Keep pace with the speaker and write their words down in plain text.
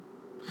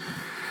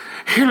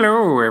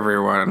Hello,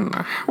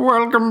 everyone.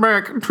 Welcome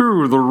back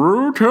to the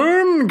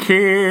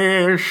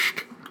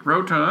Rotoncast.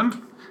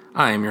 Rotund.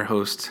 I am your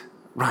host,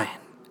 Ryan.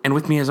 And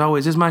with me, as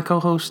always, is my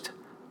co-host,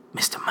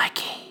 Mr.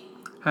 Mikey.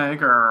 Hey,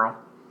 girl.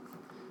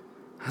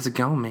 How's it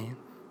going, man?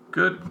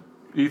 Good.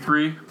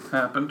 E3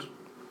 happened.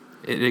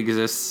 It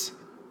exists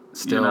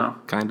still,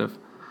 kind of.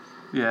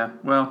 Yeah,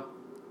 well,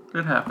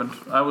 it happened.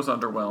 I was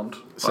underwhelmed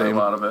by a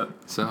lot of it.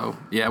 So,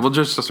 yeah, we'll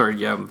just start,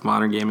 with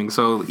modern gaming.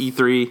 So,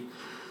 E3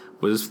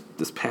 was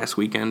this past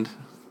weekend.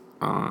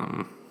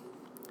 I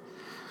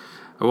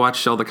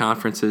watched all the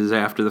conferences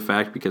after the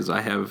fact because I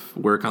have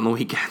work on the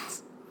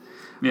weekends.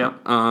 Yeah.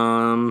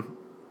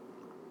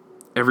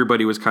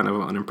 Everybody was kind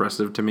of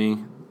unimpressive to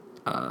me.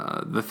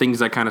 The things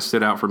that kind of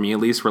stood out for me,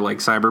 at least, were like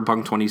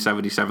Cyberpunk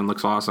 2077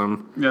 looks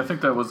awesome. Yeah, I think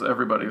that was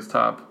everybody's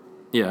top.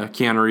 Yeah,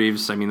 Keanu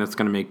Reeves, I mean, that's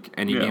going to make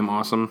any game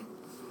awesome.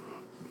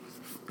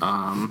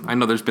 I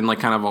know there's been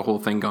like kind of a whole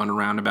thing going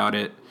around about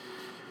it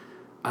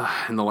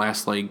in the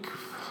last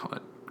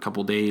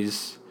couple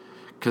days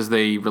because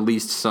they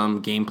released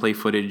some gameplay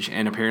footage,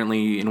 and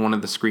apparently in one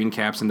of the screen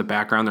caps in the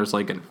background there's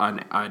like an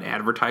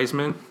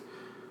advertisement.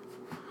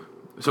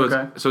 So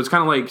it's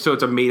kind of like, so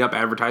it's a made up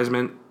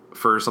advertisement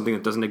for something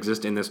that doesn't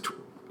exist in this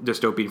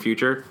dystopian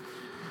future.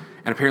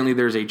 And apparently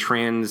there's a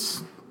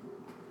trans,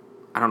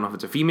 I don't know if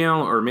it's a female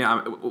or male,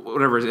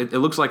 whatever. It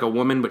looks like a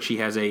woman, but she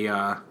has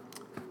a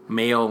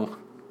male.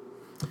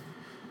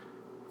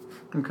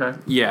 Okay.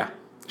 Yeah,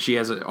 she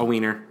has a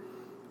wiener,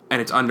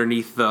 and it's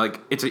underneath the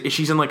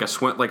she's in like a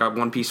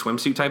one-piece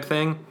swimsuit type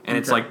thing, and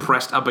it's like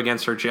pressed up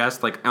against her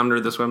chest, like under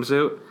the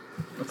swimsuit.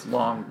 It's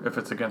long if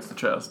it's against the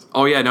chest.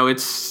 Oh yeah, no,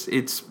 it's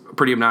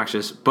pretty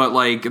obnoxious. But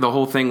like the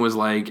whole thing was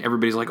like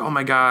everybody's like, oh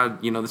my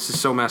god, this is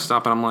so messed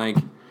up, and I'm like,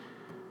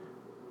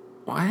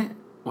 what?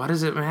 Why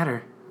does it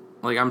matter?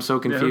 Like I'm so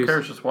confused. Yeah, who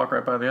cares? Just walk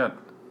right by the end.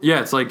 Yeah,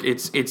 it's like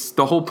it's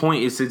the whole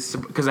point is it's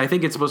because I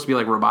think it's supposed to be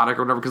like robotic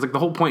or whatever, because like the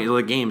whole point of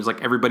the game is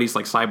like everybody's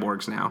like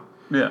cyborgs now.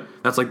 Yeah,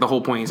 that's like the whole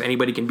point is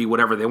anybody can be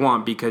whatever they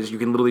want because you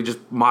can literally just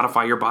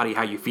modify your body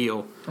how you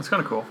feel. That's kind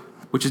of cool.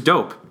 Which is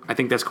dope. I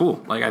think that's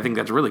cool. Like I think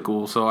that's really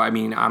cool. So I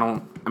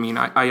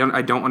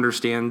don't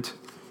understand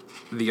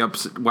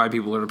why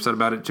people are upset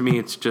about it. To me,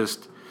 it's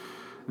just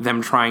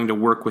them trying to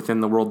work within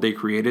the world they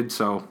created.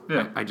 So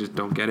yeah. I just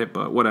don't get it.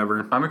 But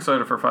whatever. I'm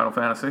excited for Final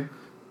Fantasy.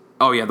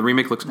 Oh yeah, the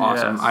remake looks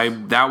awesome. Yes.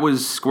 That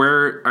was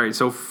Square. All right,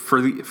 so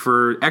for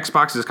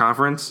Xbox's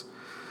conference,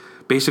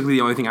 basically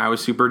the only thing I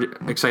was super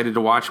excited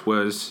to watch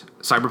was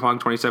Cyberpunk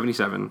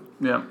 2077.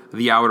 Yeah.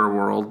 The Outer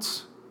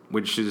Worlds,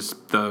 which is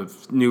the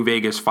New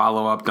Vegas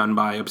follow-up done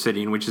by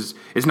Obsidian, which is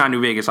it's not New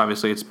Vegas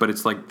obviously,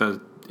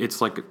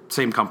 it's like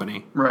same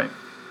company. Right.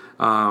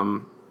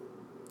 And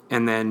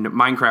then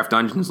Minecraft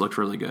Dungeons looked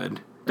really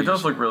good. It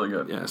does look really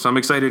good. Yeah, so I'm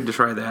excited to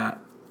try that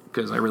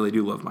because I really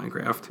do love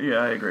Minecraft. Yeah,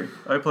 I agree.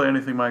 I play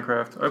anything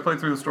Minecraft. I played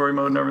through the story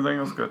mode and everything.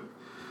 It was good.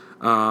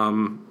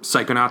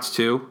 Psychonauts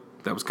 2,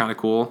 that was kind of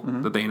cool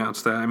that they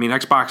announced that. I mean,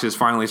 Xbox is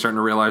finally starting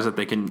to realize that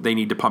they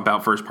need to pump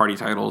out first-party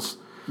titles.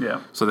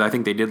 Yeah. So I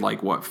think they did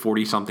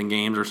 40-something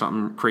games or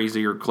something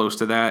crazy or close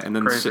to that, and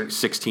then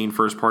 16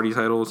 first-party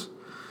titles.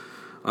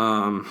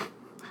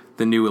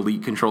 The new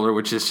Elite controller,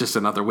 which is just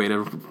another way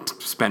to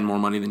spend more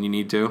money than you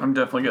need to. I'm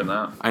definitely getting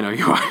that. I know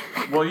you are.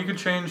 Well, you could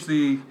change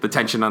the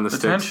tension on the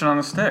sticks. tension on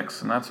the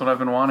sticks, and that's what I've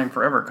been wanting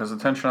forever, because the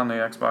tension on the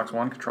Xbox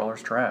One controller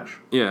is trash.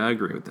 Yeah, I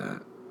agree with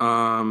that.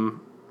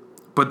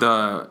 But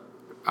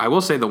I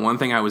will say the one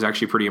thing I was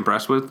actually pretty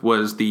impressed with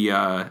was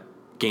the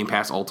Game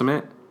Pass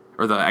Ultimate,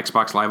 or the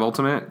Xbox Live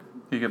Ultimate.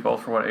 You get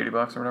both for what,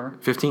 $80 or whatever?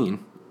 $15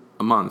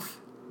 a month.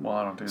 Well,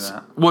 I don't do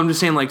that. Well, I'm just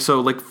saying,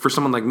 for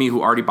someone like me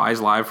who already buys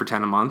Live for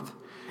 $10 a month,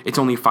 it's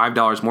only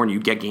 $5 more, and you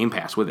get Game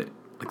Pass with it.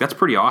 That's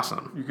pretty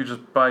awesome. You could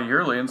just buy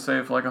yearly and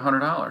save $100. I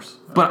don't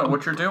know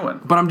what you're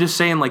doing. But I'm just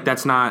saying,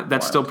 that's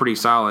still pretty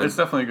solid. It's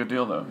definitely a good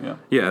deal, though. Yeah.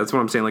 Yeah, that's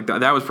what I'm saying.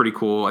 That was pretty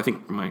cool. I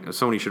think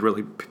Sony should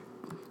really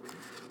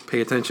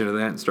pay attention to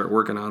that and start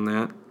working on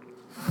that.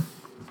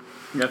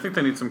 Yeah, I think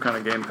they need some kind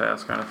of Game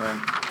Pass kind of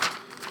thing.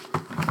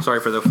 Sorry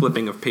for the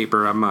flipping of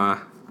paper. I'm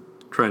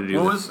trying to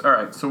do this. All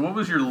right, so what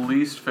was your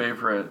least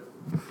favorite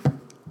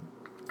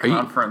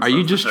conference? Are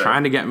you just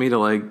trying to get me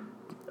to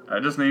I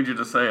just need you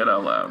to say it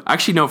out loud.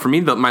 Actually, no. For me,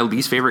 my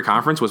least favorite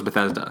conference was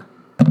Bethesda.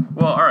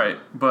 Well, all right,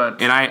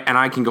 but and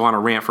I can go on a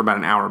rant for about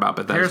an hour about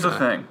Bethesda. Here's the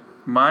thing: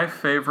 my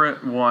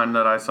favorite one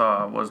that I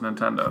saw was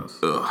Nintendo's.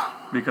 Ugh.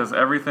 Because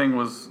everything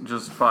was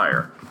just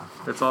fire.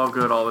 It's all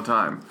good all the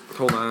time.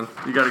 Hold on.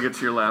 You got to get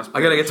to your last page.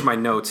 I got to get to my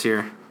notes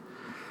here.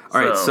 All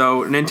right,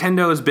 so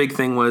Nintendo's big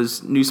thing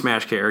was new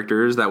Smash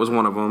characters. That was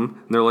one of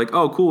them. And they're like,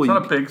 oh, cool. It's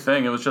not a big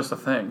thing. It was just a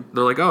thing.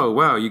 They're like, oh,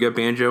 wow, you get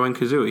Banjo and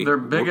Kazooie. Their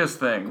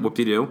biggest thing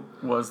whoop-de-doo.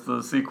 Was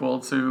the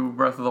sequel to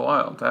Breath of the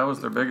Wild. That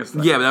was their biggest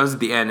thing. Yeah, but that was at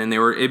the end, and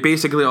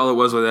basically all it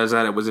was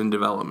that it was in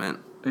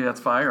development. Yeah,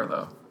 it's fire,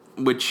 though.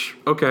 Which,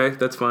 okay,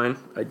 that's fine.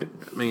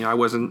 I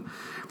wasn't...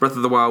 Breath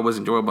of the Wild was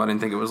enjoyable. I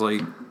didn't think it was,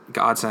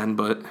 godsend,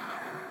 but...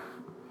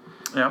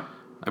 Yeah.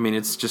 I mean,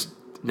 it's just...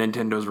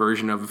 Nintendo's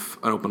version of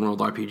an open world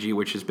RPG,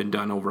 which has been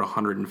done over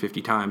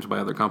 150 times by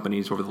other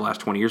companies over the last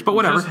 20 years. But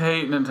whatever. You just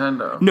hate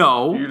Nintendo.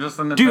 No. You're just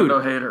a Nintendo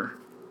Dude, hater.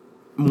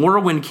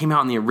 Morrowind came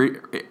out in the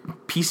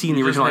PC and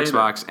the original hate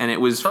Xbox, and it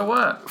was So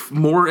what?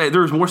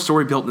 there was more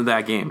story built into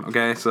that game.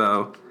 Okay,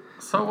 so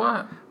So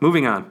what?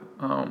 moving on.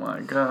 Oh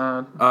my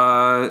god.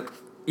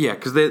 Yeah,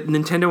 because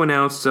Nintendo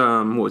announced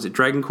what was it,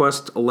 Dragon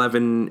Quest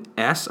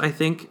XI-S? I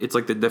think it's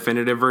like the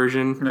definitive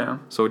version. Yeah.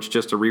 So it's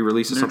just a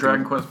re-release of New something.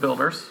 Dragon Quest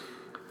Builders.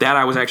 That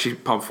I was actually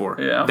pumped for.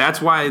 Yeah.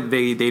 That's why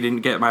they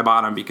didn't get my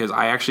bottom, because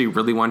I actually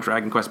really want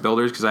Dragon Quest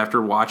Builders, because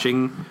after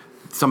watching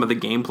some of the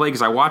gameplay,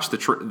 because I watched the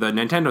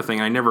Nintendo thing,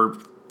 and I never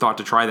thought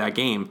to try that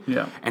game.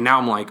 Yeah. And now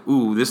I'm like,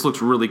 ooh, this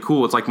looks really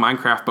cool. It's like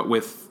Minecraft, but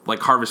with like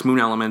Harvest Moon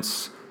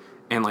elements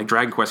and like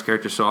Dragon Quest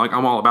characters. So like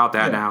I'm all about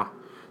that now.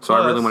 So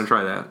I really want to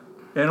try that.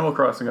 Animal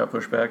Crossing got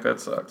pushed back. That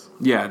sucks.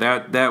 Yeah,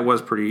 that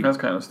was pretty. That's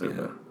kind of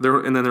stupid.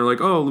 Yeah. And then they're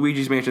like, oh,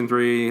 Luigi's Mansion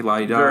 3,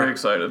 la-di-da. Very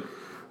excited.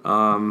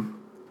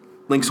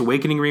 Link's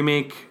Awakening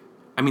remake.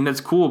 I mean,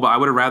 that's cool, but I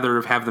would have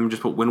rather have them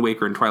just put Wind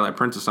Waker and Twilight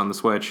Princess on the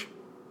Switch.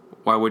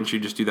 Why wouldn't you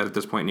just do that at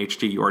this point in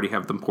HD? You already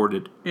have them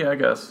ported. Yeah, I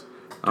guess.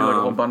 Do like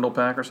a whole bundle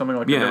pack or something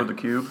like they did with the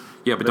Cube.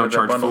 Yeah, but They don't had that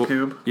charge bundle full.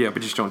 Cube. Yeah,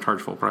 but just don't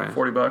charge full price.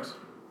 $40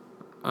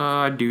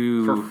 I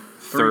do for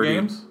 30 3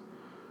 games.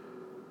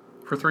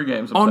 For 3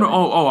 games. Oh no!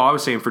 Oh, I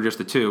was saying for just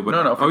the 2, but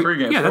No, for 3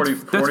 games. Yeah, 40,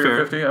 that's 40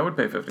 fair. or 50. I would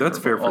pay 50. That's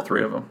fair all for 3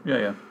 3 of them.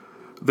 Yeah.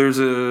 There's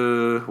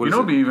a what You is know,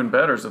 it? it'd be even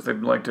better is if they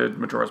like did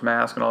Majora's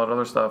Mask and all that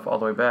other stuff all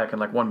the way back in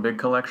like one big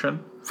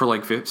collection, For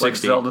like 60. like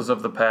Zeldas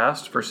of the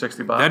Past for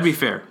 $60. That'd be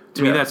fair.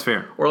 To me, Yeah. that's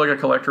fair. Or like a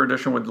collector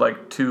edition with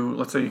like 2.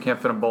 Let's say you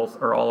can't fit them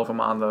both or all of them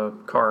on the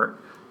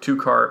cart.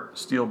 2-cart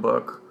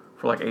steelbook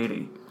for like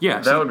 $80. Yeah,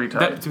 that see, would be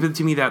tight.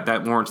 To me,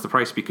 that warrants the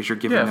price, because you're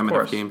giving Yeah, them of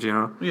enough course. games, you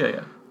know.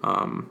 Yeah.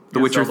 The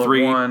Witcher Zelda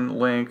 3. 1,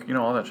 Link,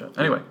 all that shit.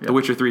 Anyway, The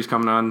Witcher 3 is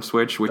coming on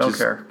Switch, which don't is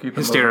care. Keep it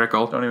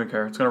hysterical. moving. Don't even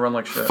care. It's gonna run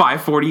like shit.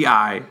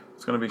 540i.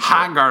 It's gonna be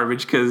Hot shit.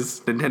 garbage,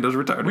 because Nintendo's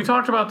retarded. We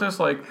talked about this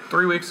like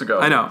 3 weeks ago.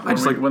 I know.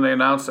 When they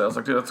announced it, I was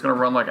like, dude, that's gonna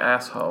run like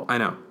asshole. I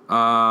know.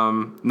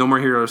 No More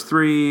Heroes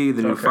 3,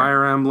 the new Okay.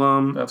 Fire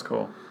Emblem, That's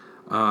cool.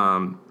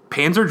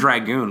 Panzer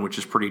Dragoon, which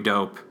is pretty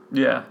dope.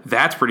 Yeah.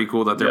 That's pretty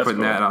cool that they're That's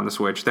putting cool. that on the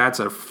Switch. That's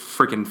a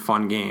freaking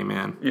fun game,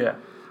 man. Yeah.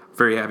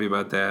 Very happy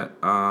about that.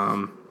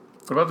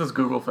 What about this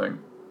Google thing?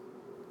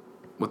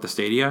 With the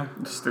Stadia,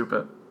 It's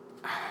stupid.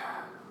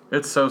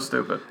 It's so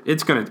stupid.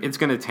 it's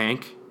gonna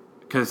tank,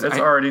 because It's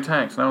already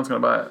tanked. No one's gonna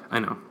buy it. I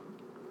know.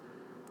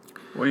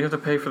 What do you have to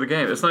pay for the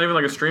game? It's not even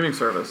like a streaming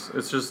service.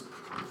 It's just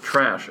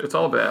trash. It's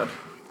all bad.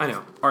 I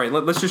know. All right,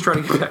 let's just try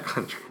to get back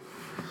on track.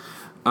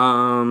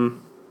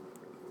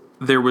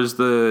 There was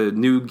the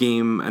new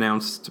game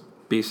announced.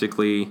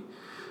 Basically,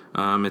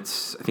 I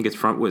think it's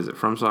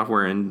From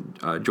Software and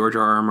George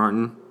R.R.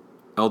 Martin,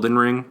 Elden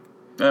Ring,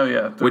 Oh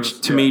yeah.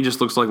 which to me just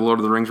looks like Lord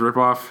of the Rings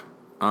ripoff.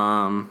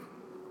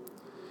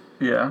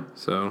 Yeah.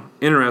 So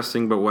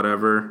interesting, but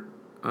whatever.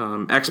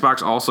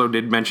 Xbox also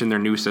did mention their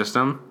new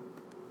system,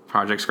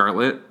 Project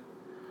Scarlet,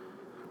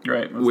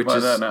 Great. Let's which buy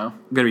is that now.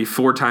 going to be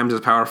 4 times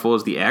as powerful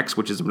as the X,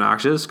 which is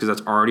obnoxious because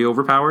that's already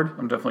overpowered.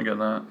 I'm definitely getting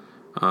that.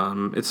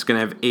 It's going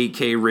to have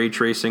 8K ray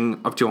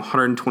tracing, up to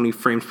 120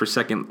 frames per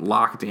second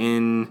locked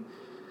in.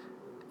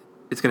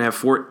 It's going to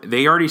have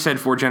they already said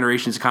 4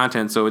 generations of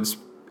content, so it's,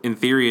 in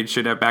theory, it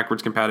should have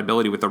backwards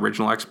compatibility with the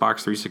original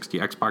Xbox 360,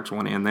 Xbox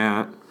One, and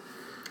that.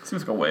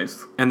 Seems like a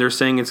waste. And they're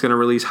saying it's going to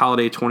release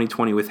holiday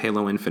 2020 with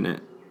Halo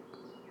Infinite.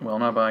 Well,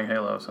 I'm not buying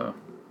Halo, so.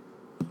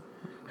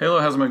 Halo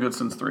hasn't been good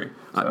since 3.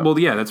 So. Well,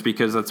 yeah, that's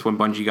because that's when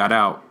Bungie got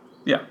out.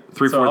 Yeah.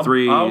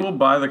 343. So I will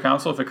buy the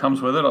console. If it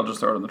comes with it, I'll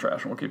just throw it in the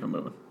trash and we'll keep it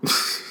moving.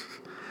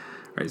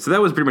 Right, so that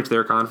was pretty much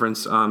their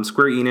conference.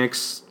 Square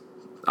Enix,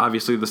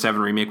 obviously the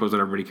 7 remake was what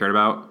everybody cared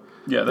about.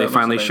 Yeah, that they looks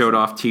finally amazing. showed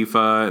off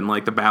Tifa and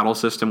like the battle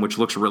system, which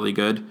looks really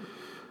good.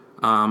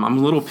 I'm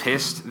a little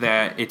pissed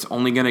that it's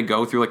only going to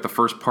go through like the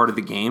first part of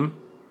the game.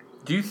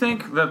 Do you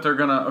think that they're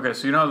gonna? Okay,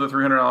 so you know the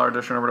 $300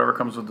 edition or whatever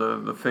comes with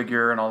the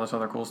figure and all this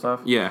other cool stuff.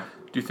 Yeah.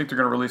 Do you think they're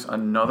gonna release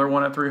another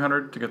one at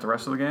 $300 to get the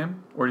rest of the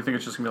game, or do you think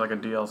it's just gonna be like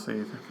a DLC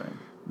thing?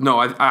 No,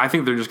 I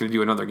think they're just going to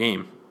do another game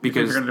You think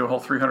because they're gonna do a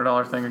whole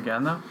 $300 thing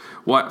again though?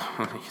 what?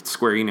 It's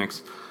Square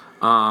Enix.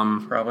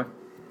 Probably.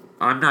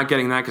 I'm not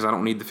getting that because I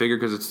don't need the figure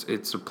because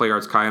it's a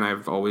PlayArts Kai and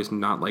I've always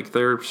not liked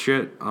their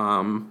shit.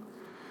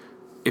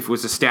 If it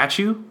was a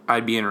statue,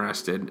 I'd be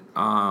interested.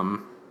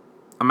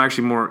 I'm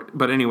actually more,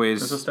 but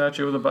anyways. It's a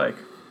statue with a bike.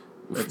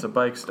 It's a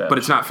bike statue. But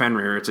it's not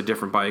Fenrir, it's a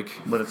different bike.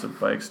 But it's a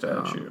bike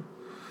statue.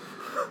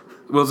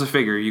 Well, it's a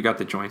figure, you got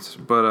the joints.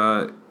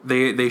 But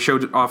they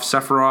showed off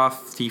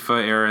Sephiroth,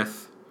 Tifa,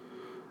 Aerith.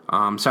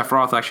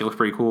 Sephiroth actually looked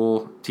pretty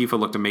cool. Tifa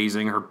looked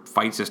amazing. Her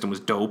fight system was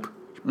dope.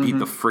 She beat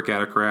the frick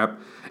out of crap.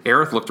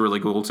 Aerith looked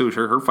really cool too.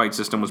 Her fight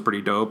system was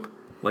pretty dope.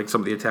 Like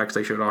some of the attacks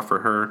they showed off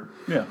for her.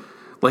 Yeah.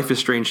 Life is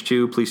Strange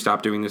 2. Please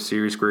stop doing this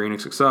series, Square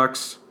Enix. It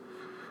sucks.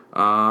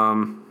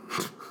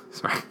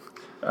 Sorry.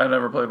 I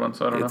never played one,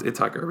 so I don't know. It's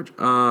hot garbage.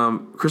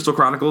 Crystal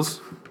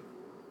Chronicles.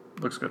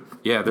 Looks good.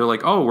 Yeah, they're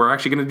like, oh, we're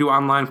actually going to do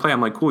online play. I'm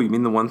like, cool, you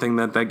mean the one thing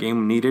that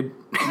game needed?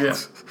 Yeah.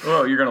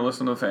 Oh, you're gonna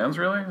listen to the fans,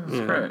 really?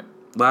 That's great.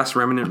 Last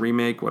Remnant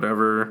remake,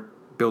 whatever.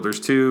 Builders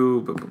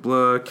 2, blah blah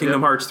blah.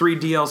 Kingdom Hearts 3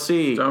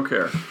 DLC. Don't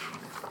care.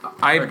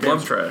 I That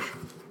game's trash.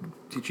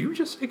 Did you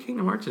just say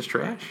Kingdom Hearts is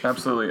trash?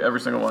 Absolutely, every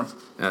single one.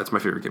 That's my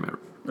favorite game ever.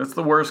 It's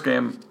the worst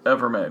game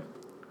ever made.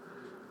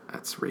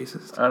 That's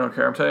racist. I don't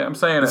care. I'm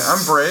saying it.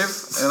 I'm brave,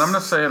 and I'm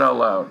gonna say it out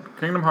loud.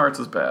 Kingdom Hearts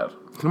is bad.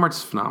 Kingdom Hearts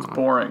is phenomenal.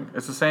 Boring.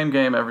 It's the same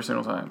game every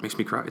single time. Makes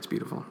me cry. It's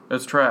beautiful.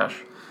 It's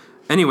trash.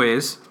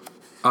 Anyways,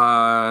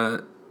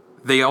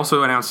 they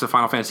also announced a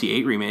Final Fantasy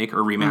VIII remake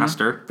or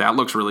remaster. Mm-hmm. That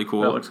looks really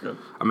cool. That looks good.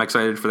 I'm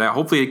excited for that.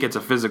 Hopefully it gets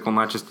a physical,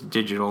 not just a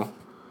digital.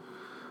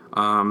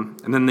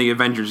 And then the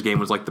Avengers game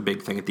was like the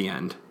big thing at the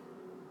end.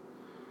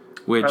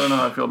 Which I don't know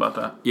how I feel about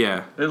that.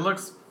 Yeah. It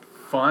looks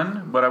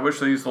fun, but I wish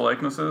they used the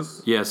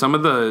likenesses. Yeah, some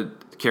of the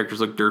characters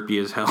look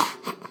derpy as hell.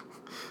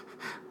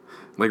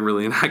 Like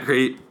really not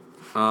great.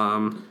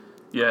 Yeah,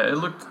 it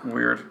looked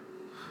weird.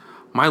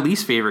 My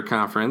least favorite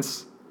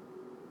conference,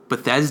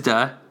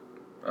 Bethesda.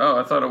 Oh,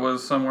 I thought it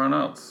was somewhere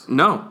else.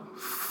 No.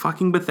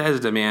 Fucking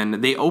Bethesda,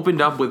 man. They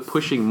opened up with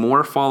pushing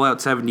more Fallout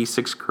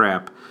 76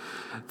 crap.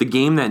 The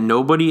game that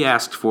nobody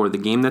asked for, the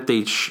game that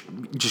they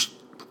just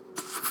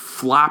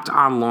flopped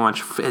on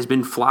launch, has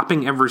been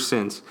flopping ever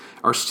since,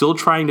 are still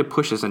trying to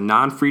push as a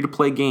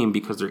non-free-to-play game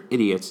because they're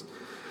idiots,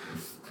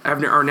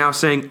 are now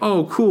saying,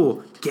 oh,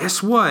 cool,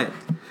 guess what?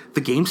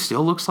 The game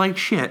still looks like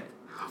shit.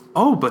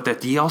 Oh, but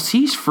that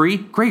DLC's free.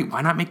 Great,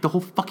 why not make the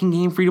whole fucking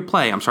game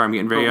free-to-play? I'm sorry, I'm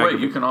getting very But wait,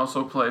 you can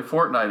also play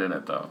Fortnite in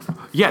it, though.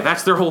 Yeah,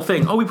 that's their whole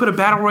thing. Oh, we put a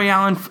Battle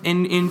Royale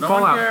in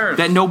Fallout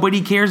that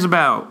nobody cares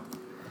about.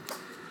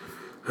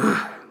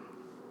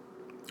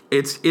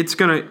 It's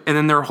gonna,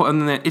 and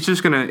then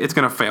it's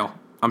gonna fail.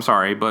 I'm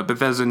sorry, but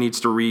Bethesda needs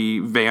to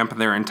revamp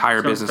their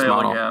entire business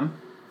model. Again.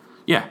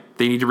 Yeah,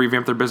 they need to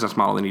revamp their business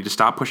model. They need to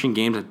stop pushing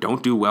games that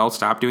don't do well,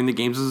 stop doing the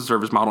games as a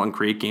service model, and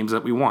create games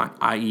that we want,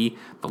 i.e.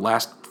 the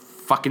last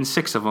fucking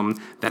 6 of them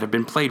that have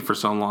been played for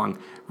so long.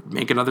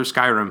 Make another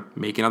Skyrim,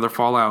 make another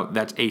Fallout.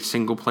 That's a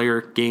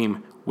single-player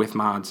game with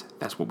mods.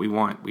 That's what we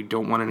want. We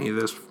don't want any of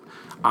this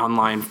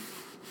online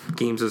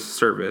games as a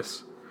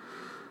service.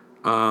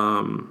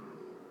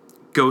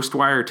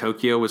 Ghostwire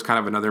Tokyo was kind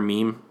of another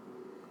meme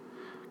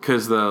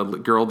because the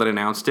girl that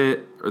announced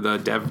it, or the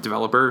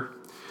developer,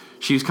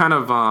 she's kind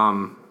of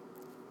how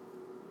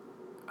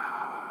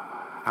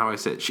do I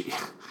say it?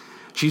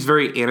 She's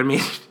very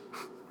animated.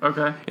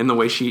 Okay. In the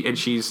way she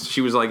was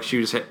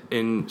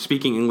in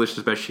speaking English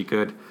as best she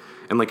could,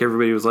 and like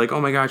everybody was like, oh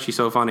my god, she's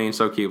so funny and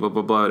so cute, blah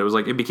blah blah.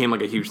 It became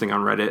like a huge thing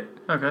on Reddit.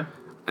 Okay.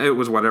 It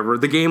was whatever.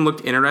 The game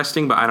looked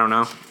interesting, but I don't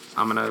know.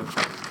 I'm gonna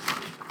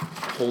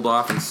hold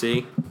off and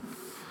see.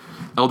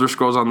 Elder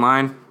Scrolls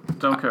Online.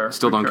 Don't care.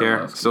 Still don't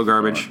care. Still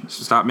garbage.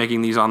 So stop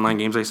making these online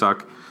games. They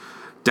suck.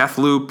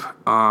 Deathloop.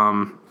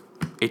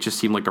 It just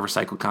seemed like a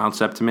recycled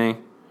concept to me.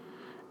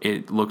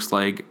 It looks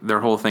like their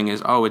whole thing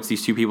is, oh, it's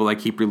these two people that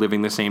keep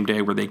reliving the same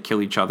day where they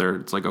kill each other.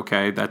 It's like,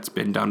 okay, that's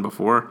been done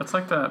before. It's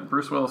like that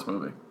Bruce Willis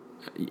movie.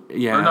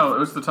 Yeah. Or no, it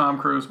was the Tom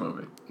Cruise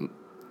movie.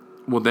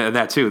 Well,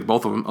 that too.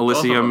 Both of them.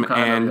 Elysium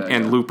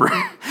and Looper.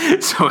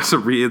 So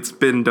it's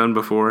been done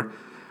before.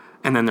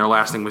 And then their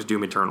last thing was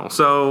Doom Eternal.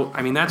 So,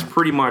 I mean, that's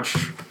pretty much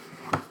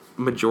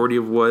majority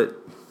of what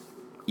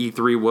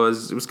E3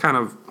 was. It was kind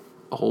of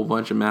a whole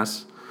bunch of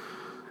mess,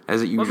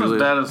 as it usually is. It wasn't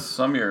as bad as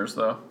some years,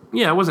 though.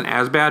 Yeah, it wasn't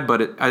as bad,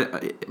 but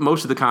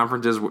most of the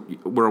conferences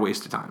were a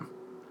waste of time.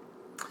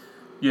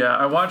 Yeah,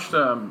 I watched,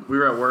 we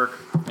were at work,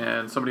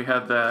 and somebody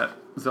had that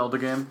Zelda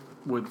game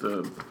with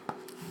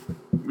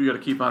you gotta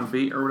keep on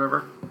beat or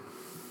whatever.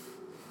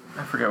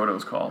 I forget what it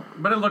was called.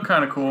 But it looked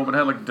kind of cool, but it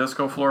had like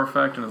disco floor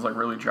effect, and it was like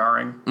really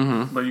jarring.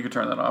 Mm-hmm. But you could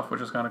turn that off,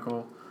 which is kind of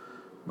cool.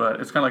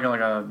 But it's kind of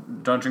like a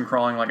dungeon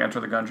crawling, like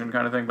Enter the Gungeon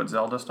kind of thing, but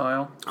Zelda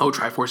style. Oh,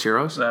 Triforce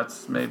Heroes?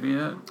 That's maybe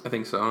it. I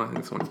think so. I think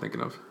that's what I'm thinking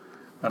of.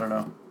 I don't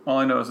know. All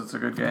I know is it's a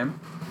good game,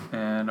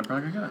 and I'm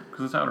probably gonna get it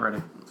because it's out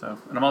already. So,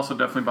 and I'm also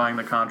definitely buying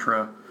the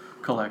Contra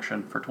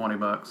collection for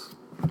 $20.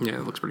 Yeah,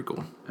 it looks pretty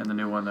cool. And the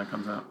new one that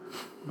comes out.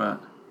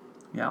 But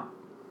yeah,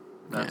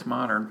 that's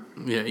modern.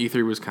 Yeah,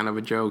 E3 was kind of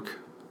a joke.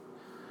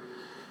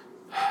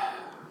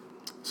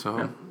 So,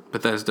 yeah.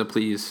 Bethesda,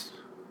 please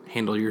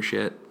handle your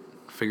shit.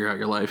 Figure out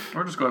your life.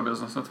 Or just go to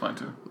business. That's fine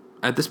too.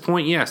 At this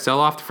point, yeah,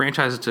 sell off the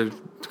franchises to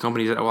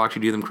companies that will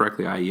actually do them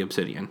correctly, i.e.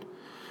 Obsidian.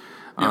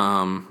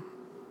 Yeah.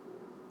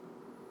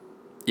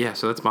 Yeah,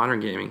 so that's modern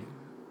gaming.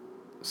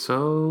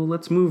 So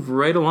let's move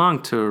right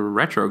along to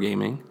retro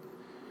gaming.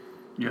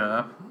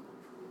 Yeah.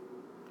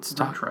 Let's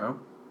retro.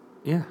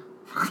 Yeah.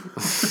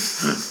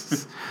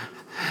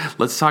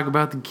 Let's talk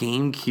about the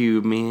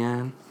GameCube,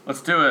 man.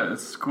 Let's do it.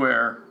 It's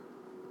square.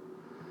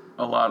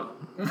 A lot.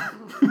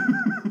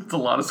 It's a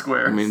lot of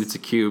squares. I mean, it's a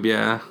cube,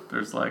 yeah.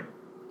 There's like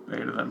 8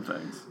 of them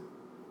things.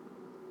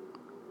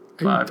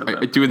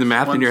 Are you doing the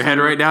math in your head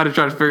right now to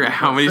try to figure out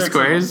how many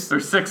squares?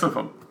 There's 6 of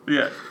them.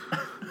 Yeah.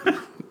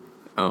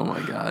 Oh my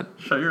god.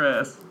 Shut your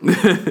ass.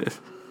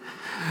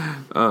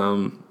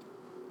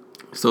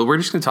 So we're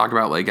just going to talk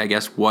about, like, I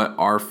guess, what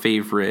our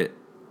favorite,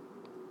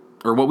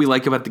 or what we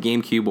like about the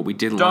GameCube, what we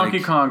didn't Donkey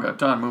like. Konga.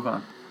 Done. Move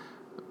on.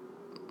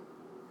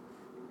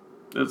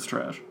 It's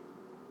trash.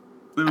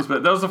 It was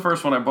bad. That was the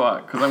first one I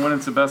bought because I went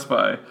into Best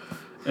Buy,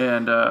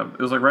 and it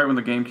was like right when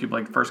the GameCube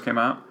like first came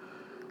out,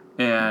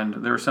 and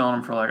they were selling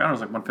them for like I don't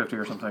know, it was like $150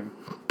 or something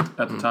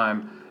at the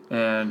time.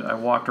 And I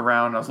walked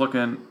around, and I was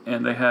looking,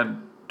 and they had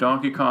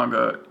Donkey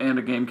Konga and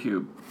a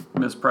GameCube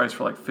mispriced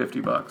for like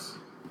 $50.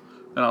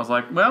 And I was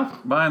like, well,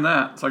 buying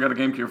that. So I got a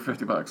GameCube for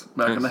 $50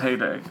 back in the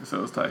heyday, so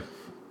it was tight.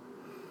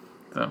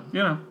 So,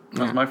 that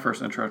was my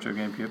first intro to a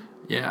GameCube.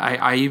 Yeah,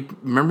 I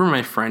remember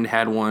my friend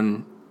had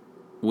one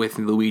with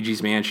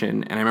Luigi's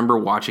Mansion, and I remember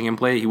watching him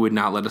play it. He would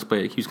not let us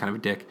play it. He was kind of a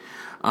dick.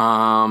 So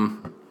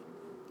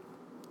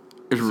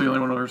you only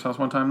went over his house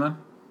one time then?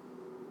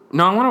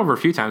 No, I went over a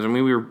few times. I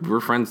mean, we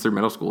were friends through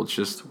middle school. It's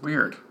just... It's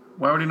weird.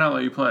 Why would he not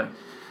let you play?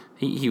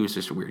 He was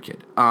just a weird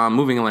kid.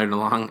 Moving right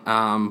along.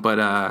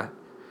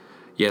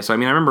 Yeah, so I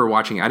mean, I remember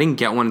watching... I didn't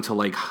get one until,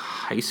 like,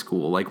 high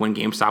school. Like, when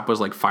GameStop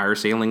was, like, fire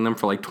sailing them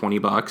for, like,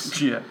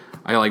 $20. Yeah.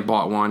 I, like,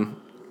 bought one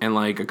and,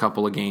 like, a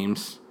couple of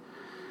games.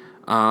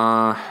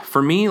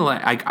 For me,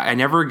 like, I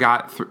never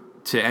got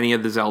to any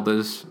of the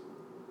Zeldas.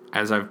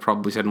 As I've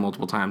probably said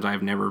multiple times,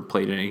 I've never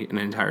played an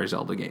entire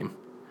Zelda game.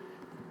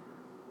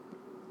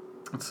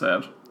 That's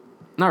sad.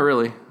 Not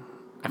really.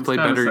 I've played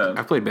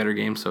better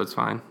games, so it's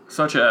fine.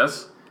 Such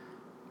as?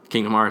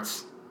 Kingdom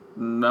Hearts.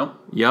 Nope.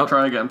 Yep.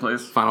 Try again,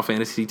 please. Final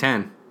Fantasy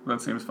X.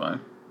 That seems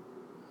fine.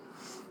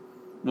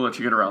 We'll let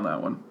you get around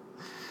that one.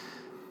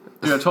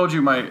 Dude, I told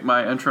you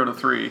my intro to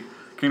 3,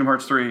 Kingdom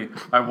Hearts 3.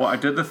 I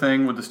did the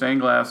thing with the stained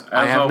glass.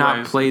 I have always,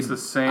 not played. It's the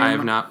same I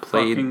have not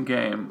played fucking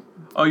game.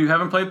 Oh, you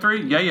haven't played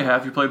 3? Yeah, you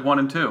have. You played 1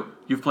 and 2.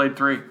 You've played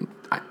 3.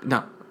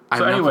 No.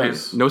 So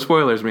anyways, no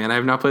spoilers, man. I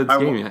have not played this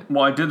game yet.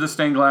 Well, I did the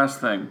stained glass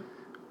thing.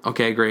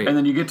 Okay, great. And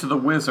then you get to the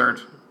wizard,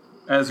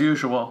 as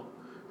usual.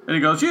 And he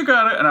goes, you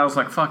got it. And I was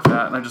like, fuck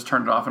that. And I just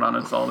turned it off and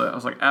uninstalled it. I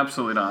was like,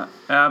 absolutely not.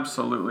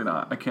 Absolutely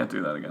not. I can't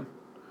do that again.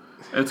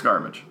 It's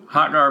garbage.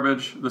 Hot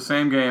garbage. The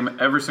same game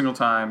every single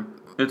time.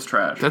 It's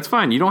trash. That's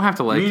fine. You don't have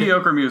to like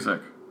mediocre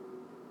music.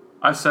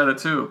 I said it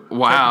too.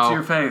 Wow. Take it to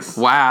your face.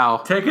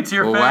 Wow. Take it to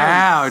your face.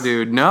 Wow,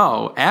 dude.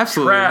 No,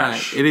 absolutely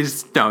Trash. not. It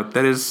is, no,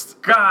 that is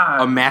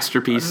God. a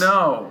masterpiece.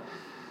 No.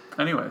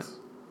 Anyways,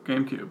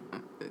 GameCube.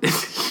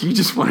 You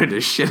just wanted to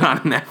shit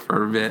on that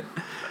for a bit.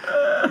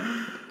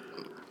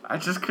 I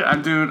just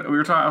can't, dude.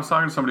 I was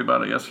talking to somebody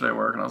about it yesterday at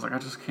work, and I was like, I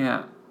just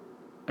can't.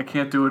 I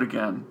can't do it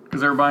again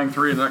because they were buying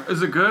 3. And they're like,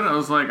 is it good? I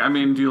was like, I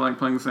mean, do you like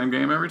playing the same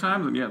game every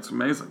time? Then yeah, it's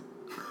amazing.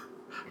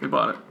 They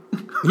bought it.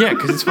 Yeah,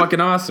 because it's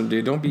fucking awesome,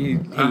 dude. Don't be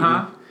hating.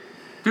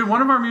 Dude,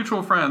 one of our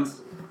mutual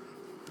friends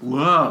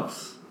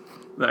loves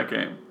that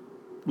game.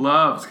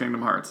 Loves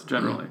Kingdom Hearts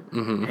generally.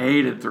 Mm-hmm.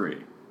 Hated 3.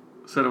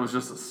 Said it was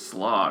just a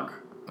slog.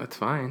 That's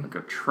fine. Like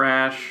a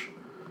trash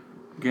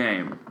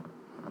game.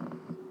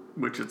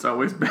 Which it's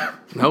always been.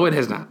 No, it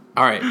has not.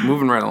 All right,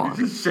 moving right along.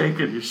 You're just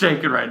shaking. You're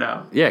shaking right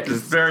now. Yeah, because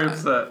it's very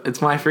upset.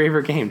 It's my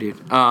favorite game, dude.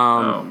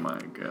 Oh my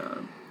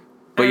god.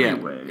 But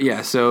anyways.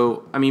 yeah.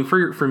 So I mean,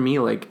 for me,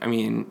 like, I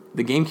mean,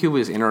 the GameCube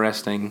was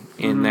interesting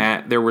in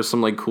that there was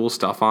some like cool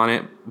stuff on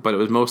it, but it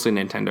was mostly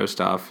Nintendo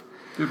stuff.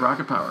 Dude,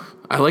 Rocket Power.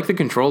 I like the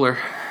controller.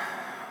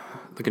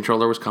 The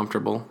controller was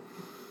comfortable.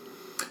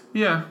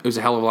 Yeah. It was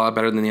a hell of a lot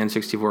better than the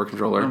N64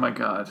 controller. Oh my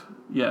god.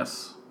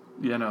 Yes.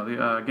 Yeah. No. The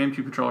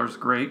GameCube controller is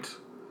great.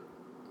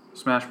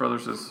 Smash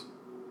Brothers is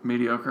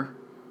mediocre.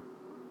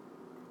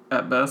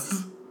 At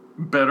best,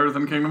 better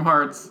than Kingdom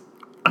Hearts.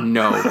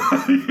 No.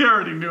 You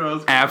already knew I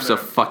was.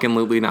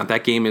 Abso-fucking-lutely not.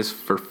 That game is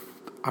for.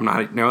 I'm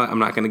not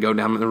going to go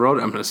down the road.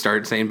 I'm going to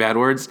start saying bad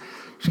words.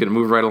 Just going to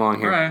move right along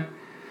here. All right.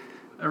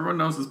 Everyone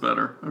knows it's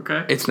better.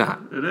 Okay. It's not.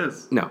 It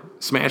is. No.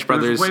 Smash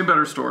Brothers. There's way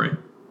better story.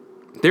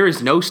 There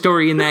is no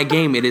story in that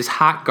game. It is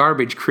hot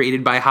garbage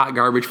created by hot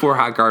garbage for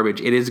hot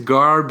garbage. It is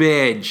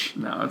garbage.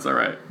 No, it's all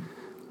right.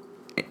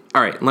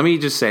 All right, let me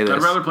just say this.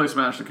 I'd rather play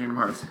Smash than Kingdom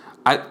Hearts.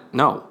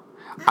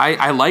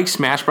 I like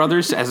Smash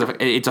Brothers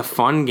it's a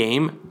fun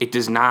game.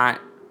 It's not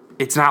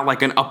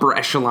like an upper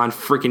echelon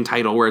freaking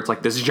title where it's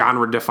like this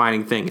genre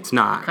defining thing. It's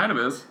not. It kind of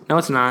is. No,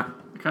 it's not.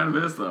 It kind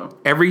of is though.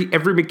 Every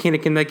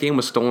mechanic in that game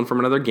was stolen from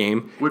another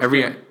game. Which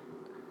game?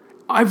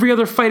 Every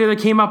other fighter that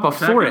came out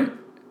before Tekken? it.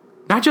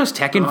 Not just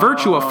Tekken,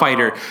 Virtua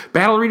Fighter,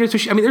 Battle Arena.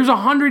 I mean, there's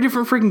 100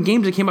 different freaking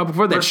games that came out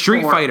before that. List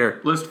Street 4.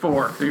 Fighter. List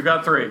 4. So you've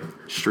got 3.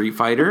 Street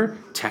Fighter,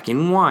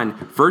 Tekken 1,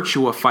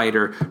 Virtua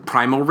Fighter,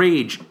 Primal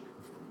Rage,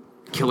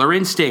 Killer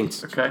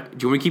Instinct. Okay.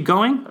 Do you want me to keep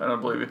going? I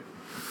don't believe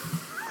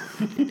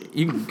you.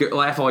 You can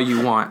laugh all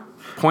you want.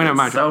 Point out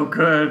my. So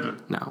good.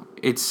 No,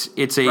 it's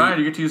a. Ryan,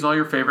 you get to use all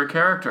your favorite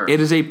characters. It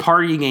is a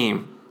party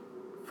game.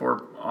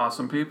 For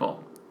awesome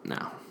people.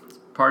 No.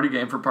 Party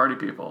game for party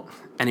people.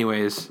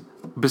 Anyways,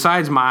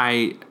 besides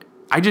I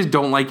just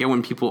don't like it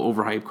when people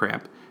overhype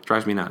crap. It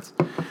drives me nuts.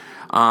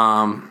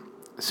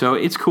 So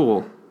it's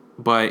cool,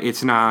 but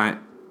it's not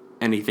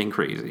anything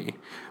crazy.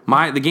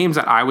 The games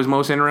that I was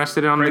most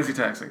interested in Crazy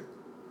Taxi.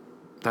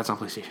 That's on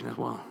PlayStation as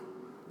well.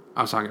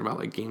 I was talking about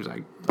like games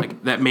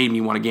that made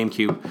me want a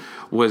GameCube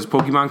was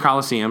Pokemon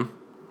Coliseum.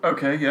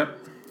 Okay, yep.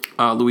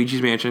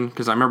 Luigi's Mansion,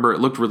 because I remember it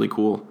looked really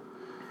cool.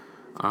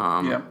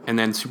 Yep. And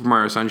then Super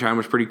Mario Sunshine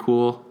was pretty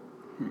cool.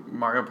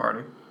 Mario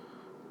Party.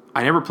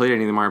 I never played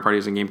any of the Mario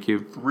Parties on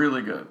GameCube.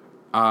 Really good.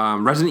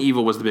 Resident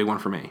Evil was the big one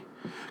for me.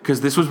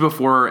 Because this was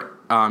before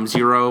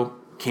Zero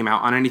came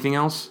out on anything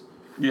else.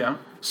 Yeah.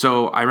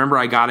 So I remember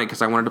I got it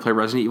because I wanted to play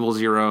Resident Evil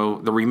 0,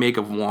 the remake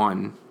of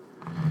 1,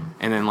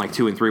 and then like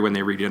 2 and 3 when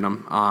they redid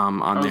them on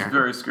there. I was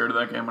very scared of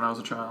that game when I was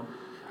a child.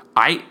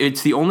 I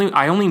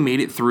only made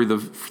it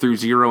through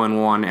 0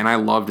 and 1, and I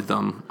loved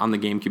them on the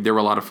GameCube. They were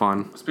a lot of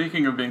fun.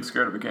 Speaking of being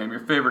scared of a game,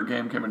 your favorite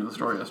game came into the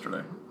store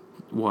yesterday.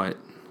 What?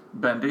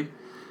 Bendy.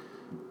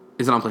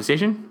 Is it on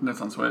PlayStation? And it's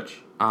on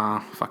Switch.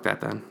 Fuck that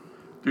then.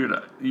 Dude,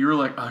 you were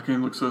like, oh, that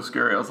game looks so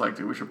scary. I was like,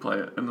 dude, we should play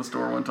it in the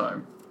store one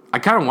time. I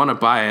kind of want to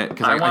buy it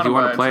because I do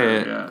want to play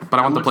it, yeah. but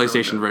I want the It looks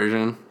really PlayStation good.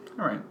 version.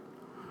 All right.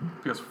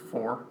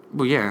 PS4.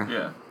 Well,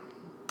 yeah.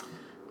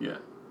 Yeah.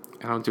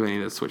 I don't do any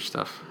of the Switch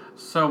stuff.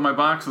 So my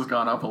box has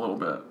gone up a little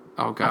bit.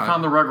 Oh, God. I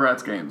found the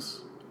Rugrats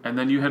games. And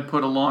then you had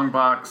put a long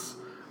box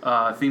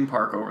theme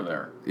park over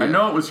there. Yeah. I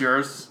know it was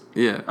yours.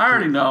 Yeah. I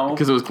already know.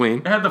 Because it was clean.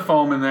 It had the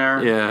foam in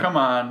there. Yeah. Come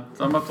on.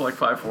 So I'm up to like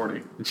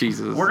 $5.40.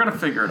 Jesus. We're going to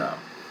figure it out.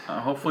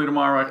 Hopefully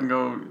tomorrow I can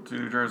go to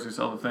New Jersey,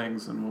 sell the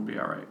things, and we'll be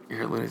all right.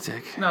 You're a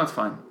lunatic. No, it's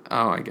fine.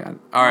 Oh, my God.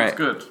 All right. It's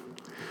good.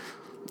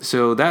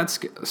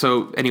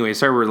 So anyway,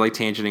 sorry we're like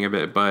tangenting a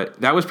bit, but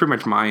that was pretty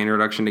much my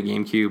introduction to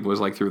GameCube was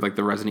like through like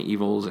the Resident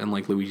Evils and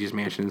like Luigi's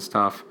Mansion and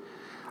stuff.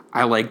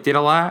 I liked it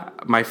a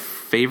lot. My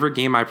favorite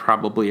game I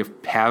probably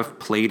have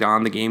played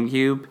on the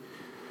GameCube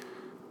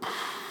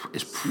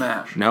is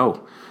Smash.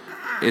 No.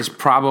 Is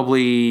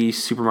probably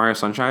Super Mario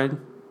Sunshine.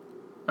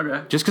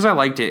 Okay. Just because I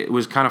liked it. It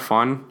was kind of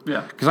fun.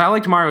 Yeah. Because I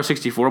liked Mario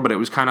 64, but it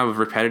was kind of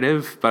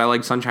repetitive. But I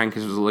liked Sunshine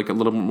because it was like a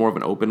little more of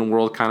an open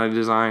world kind of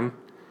design.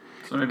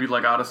 So maybe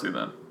like Odyssey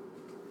then.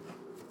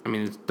 I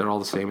mean, they're all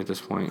the same at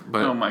this point.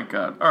 But Oh my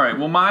god. All right.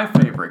 Well, my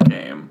favorite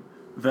game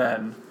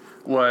then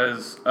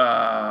was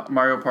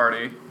Mario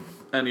Party.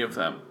 Any of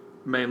them.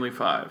 Mainly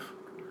 5.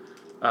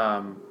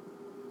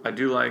 I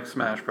do like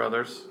Smash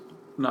Brothers.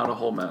 Not a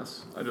whole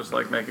mess. I just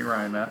like making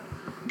Ryan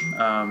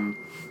mad.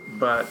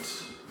 But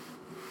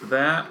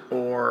that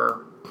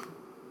or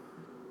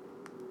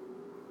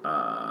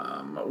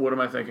what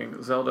am I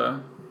thinking?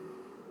 Zelda.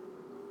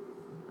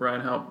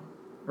 Ryan, help.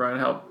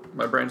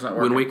 My brain's not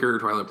working. Wind Waker or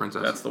Twilight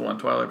Princess? That's the one.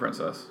 Twilight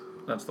Princess.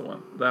 That's the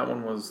one. That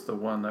one was the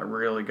one that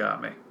really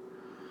got me.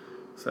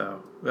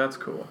 So that's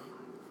cool.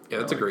 Yeah,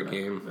 that's a great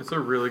game. It's a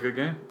really good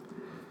game.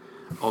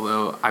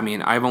 Although, I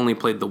mean, I've only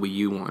played the Wii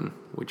U one,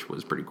 which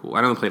was pretty cool.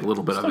 I only played a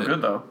little bit Still of it.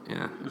 good though.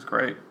 Yeah, It was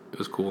great. it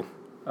was cool.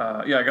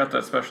 Yeah, I got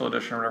that special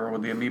edition or whatever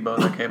with the amiibo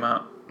that came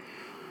out.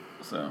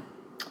 So,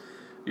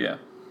 yeah.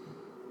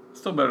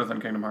 Still better than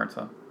Kingdom Hearts,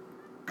 though.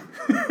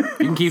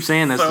 You can keep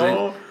saying this.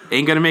 So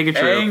ain't gonna make it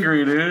true.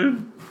 angry,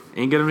 dude.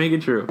 Ain't gonna make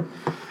it true.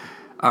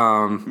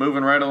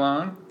 Moving right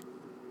along.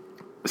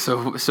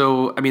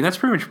 So I mean, that's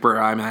pretty much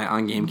where I'm at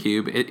on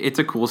GameCube. It's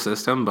a cool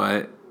system,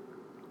 but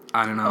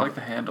I don't know. I like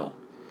the handle.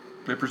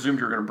 They presumed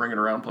you were going to bring it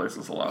around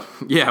places a lot.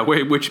 Yeah,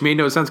 which made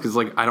no sense because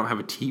like I don't have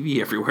a TV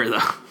everywhere though.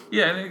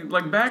 Yeah, and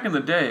like back in the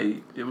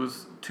day, it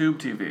was tube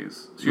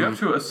TVs. So you have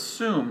to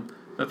assume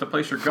that the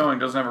place you're going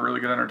doesn't have a really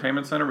good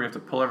entertainment center where you have to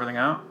pull everything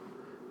out,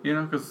 you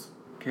know, because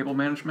cable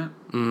management.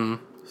 Mm-hmm.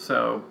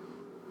 So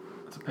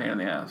it's a pain in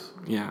the ass.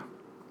 Yeah.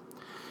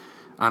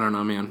 I don't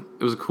know, man.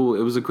 It was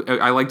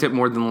I liked it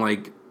more than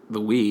like the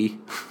Wii.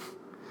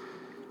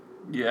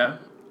 Yeah.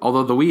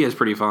 Although the Wii is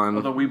pretty fun.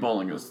 Although Wii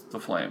Bowling is the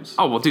flames.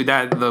 Oh well, dude,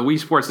 the Wii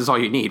Sports is all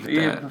you need. With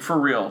Yeah, that. for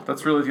real.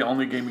 That's really the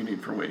only game you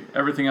need for Wii.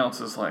 Everything else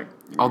is like.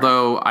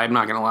 Although I'm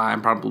not gonna lie,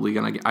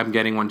 I'm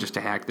getting one just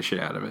to hack the shit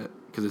out of it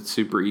because it's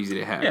super easy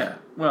to hack. Yeah.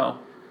 Well,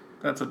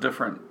 that's a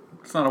different.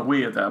 It's not a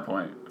Wii at that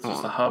point. It's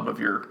just a hub of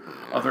your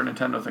other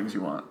Nintendo things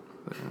you want.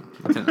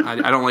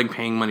 I don't like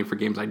paying money for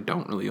games I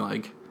don't really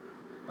like.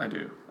 I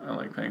do. I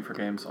like paying for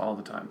games all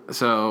the time.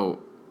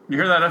 So You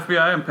hear that, FBI?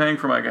 I'm paying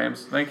for my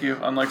games. Thank you.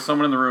 Unlike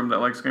someone in the room that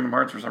likes Kingdom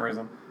Hearts for some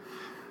reason.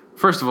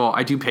 first of all,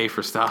 I do pay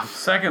for stuff.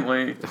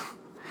 Secondly,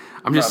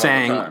 I'm just Not all the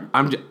saying. time.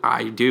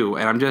 I do,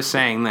 and I'm just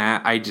saying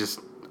that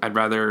I'd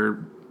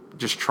rather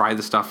just try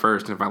the stuff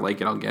first, and if I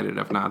like it, I'll get it.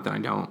 If not, then I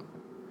don't.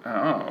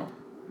 oh,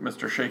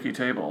 Mr. Shaky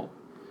Table.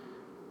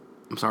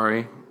 I'm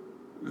sorry.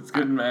 It's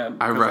good and mad.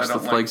 I 'cause rest don't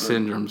with like leg the-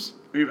 syndromes.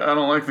 Dude, I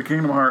don't like the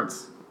Kingdom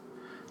Hearts.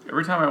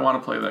 Every time I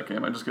want to play that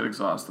game, I just get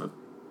exhausted.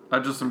 I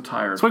just am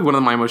tired. It's like one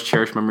of my most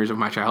cherished memories of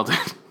my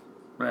childhood.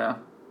 Yeah.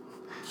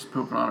 Just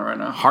pooping on it right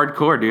now.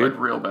 Hardcore, dude. Like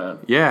real bad.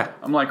 Yeah.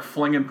 I'm like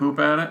flinging poop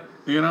at it,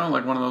 you know,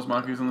 like one of those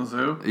monkeys in the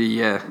zoo.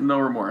 Yeah. No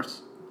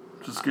remorse.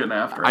 Just getting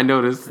after it. I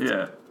noticed.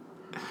 Yeah.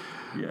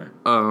 Yeah.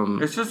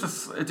 It's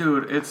just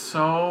dude, it's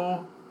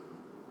so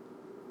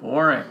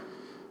boring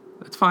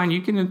That's fine.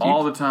 You can.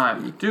 all the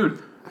time.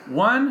 Dude,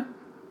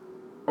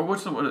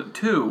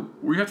 two,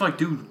 where you have to like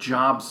do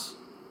jobs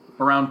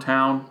around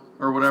town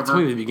or It's whatever.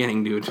 only the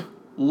beginning, dude.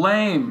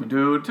 Lame,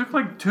 dude. It took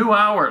like 2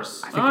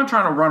 hours. I'm not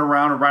trying to run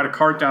around and ride a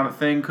cart down a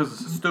thing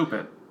because it's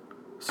stupid.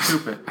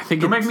 Stupid. I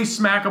think Don't make it's- me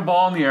smack a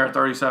ball in the air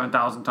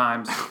 37,000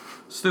 times.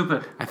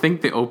 Stupid. I think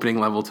the opening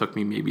level took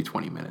me maybe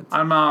 20 minutes.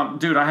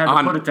 Dude, I had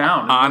to put it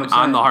down.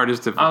 On the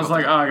hardest difficulty. I was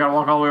like, oh, I gotta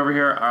walk all the way over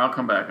here. I'll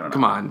come back.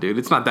 Come on, dude.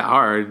 It's not that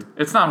hard.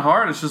 It's not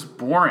hard. It's just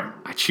boring.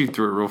 I chewed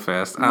through it real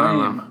fast. I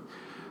don't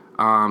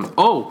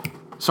know.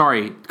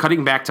 Sorry.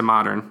 Cutting back to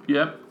modern.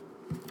 Yep.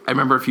 I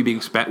remember a few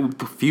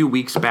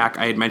weeks back,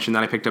 I had mentioned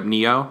that I picked up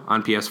Neo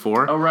on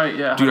PS4. Oh, right,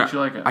 yeah. Dude, how did you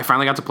like it? I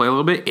finally got to play a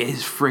little bit. It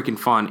is freaking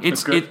fun.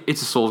 It's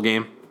a Souls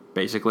game,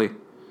 basically.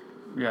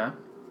 Yeah.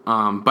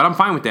 But I'm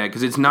fine with that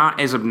because it's not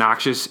as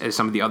obnoxious as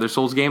some of the other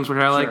Souls games, which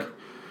I like.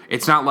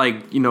 It's not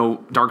like,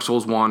 Dark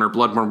Souls 1 or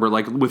Bloodborne where,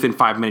 like, within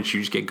 5 minutes you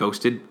just get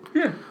ghosted.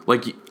 Yeah.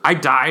 Like, I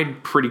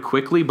died pretty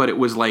quickly, but it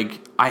was like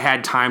I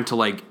had time to,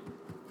 like,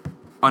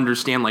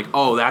 understand, like,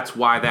 oh, that's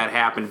why that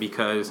happened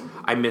because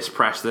I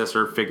mispressed this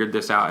or figured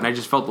this out. And I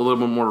just felt a little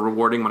bit more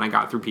rewarding when I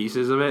got through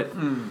pieces of it.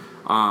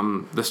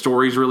 The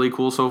story's really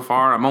cool so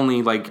far.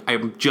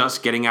 I'm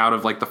just getting out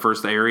of, like, the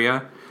first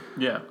area.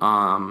 Yeah.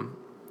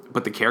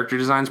 But the character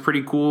design's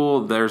pretty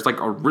cool. There's, like,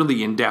 a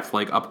really in-depth,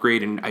 like,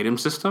 upgrade and item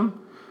system.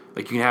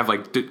 Like, you can have,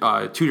 like,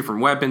 2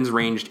 different weapons,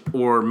 ranged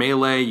or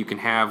melee. You can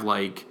have,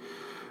 like,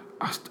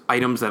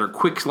 items that are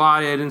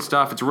quick-slotted and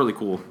stuff. It's really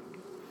cool.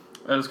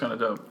 That is kind of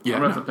dope. Yeah,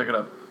 I'm going to have to pick it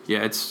up.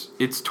 Yeah,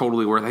 it's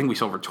totally worth it. I think we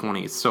sold for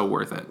 20. It's so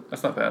worth it.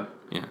 That's not bad.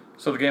 Yeah.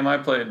 So the game I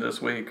played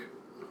this week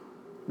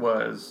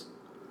was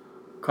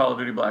Call of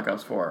Duty Black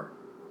Ops 4.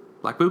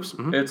 Black Boops?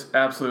 Mm-hmm. It's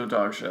absolute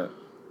dog shit.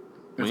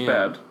 It's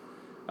bad.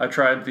 I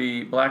tried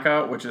the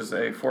Blackout, which is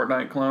a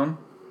Fortnite clone.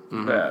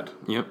 Mm-hmm. Bad.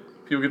 Yep.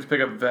 People get to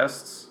pick up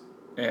vests,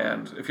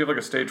 and if you have like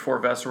a stage 4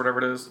 vest or whatever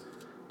it is,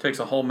 it takes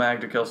a whole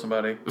mag to kill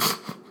somebody.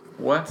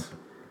 What?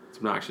 It's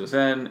obnoxious.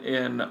 Then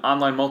in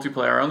online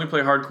multiplayer, I only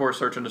play hardcore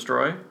search and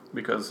destroy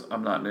because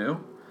I'm not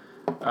new.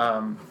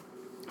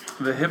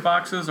 The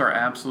hitboxes are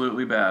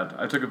absolutely bad.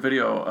 I took a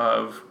video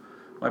of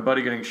my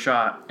buddy getting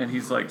shot, and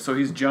he's like, so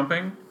he's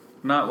jumping,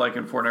 not like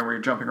in Fortnite where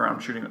you're jumping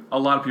around shooting. A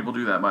lot of people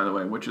do that, by the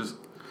way, which is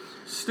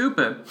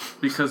stupid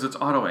because it's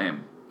auto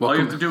aim. All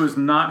you have to do is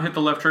not hit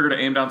the left trigger to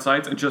aim down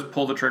sights and just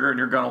pull the trigger and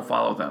your gun will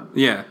follow them.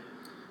 Yeah.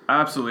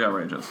 Absolutely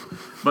outrageous.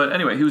 But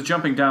anyway, he was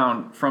jumping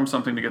down from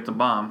something to get the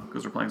bomb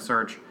because we're playing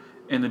search,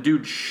 and the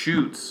dude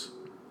shoots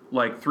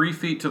like 3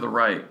 feet to the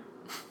right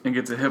and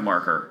gets a hit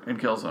marker and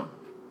kills him.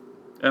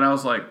 And I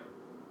was like,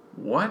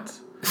 what?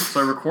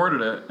 So I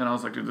recorded it, and I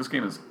was like, dude, this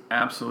game is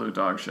absolute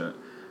dog shit.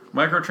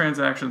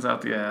 Microtransactions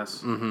out the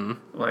ass. Mm-hmm.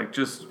 Like,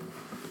 just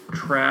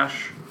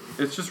trash.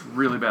 It's just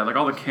really bad. Like,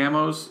 all the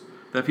camos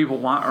that people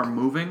want are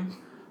moving,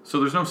 so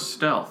there's no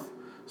stealth.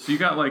 So you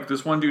got, like,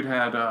 this one dude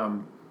had,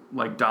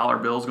 like, dollar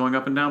bills going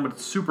up and down, but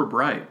it's super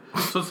bright.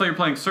 So it's like you're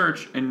playing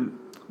search, and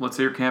let's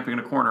say you're camping in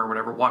a corner or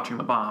whatever, watching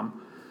the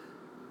bomb.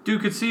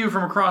 Dude could see you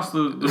from across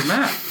the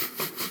map.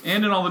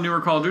 And in all the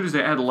newer Call of Duties,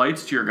 they add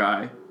lights to your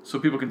guy so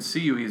people can see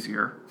you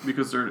easier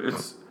because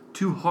it's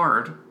too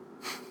hard.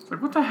 It's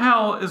like, what the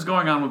hell is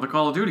going on with the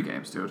Call of Duty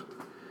games, dude?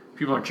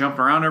 People are jumping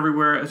around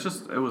everywhere. It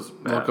was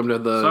bad. Welcome to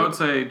the... So I would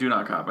say do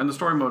not cop. And the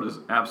story mode is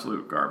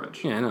absolute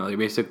garbage. Yeah, no, like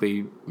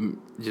basically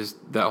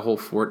just that whole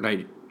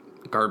Fortnite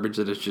garbage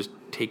that is just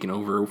taken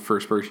over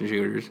first-person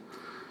shooters.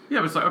 Yeah,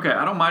 but it's like, okay,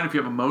 I don't mind if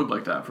you have a mode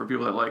like that for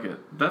people that like it.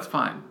 That's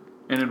fine.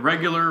 And in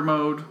regular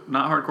mode,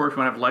 not hardcore, if you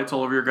want to have lights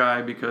all over your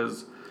guy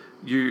because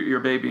you're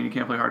a baby and you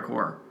can't play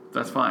hardcore,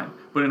 that's fine.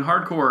 But in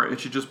hardcore,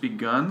 it should just be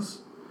guns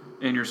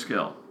and your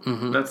skill.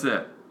 Mm-hmm. That's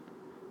it.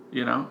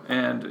 You know?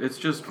 And it's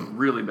just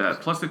really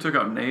bad. Plus, they took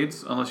out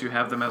nades, unless you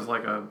have them as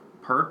like a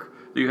perk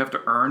that you have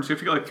to earn. So you have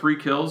to get like 3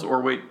 kills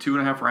or wait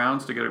 2.5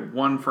 rounds to get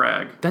 1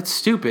 frag. That's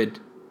stupid.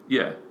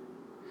 Yeah.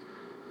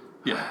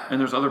 Yeah.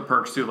 And there's other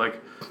perks too.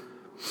 Like,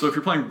 so if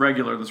you're playing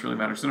regular, this really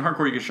matters. In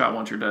hardcore, you get shot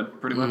once you're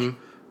dead, pretty much.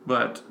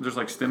 But there's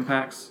like stim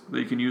packs that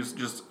you can use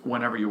just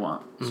whenever you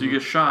want. So you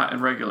get shot in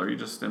regular, you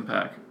just stim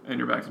pack, and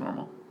you're back to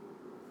normal.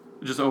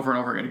 Just over and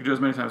over again. You can do as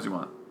many times as you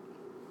want.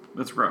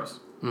 That's gross.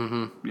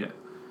 Mm-hmm. Yeah.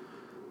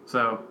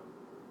 So,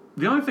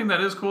 the only thing that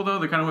is cool, though,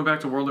 they kind of went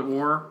back to World at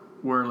War,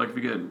 where like if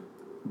you get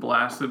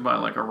blasted by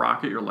like a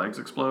rocket, your legs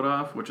explode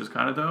off, which is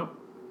kind of dope.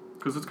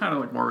 Because it's kind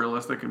of like more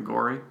realistic and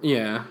gory.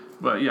 Yeah.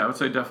 But yeah, I would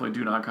say definitely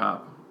do not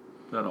cop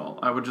at all.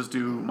 I would just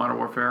do Modern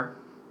Warfare,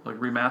 like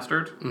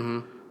remastered.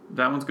 Mm-hmm.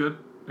 That one's good.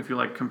 If you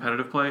like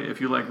competitive play, if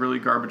you like really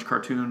garbage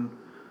cartoon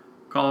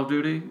Call of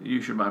Duty,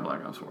 you should buy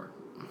Black Ops 4.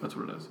 That's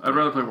what it is. I'd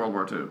rather play World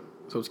War II.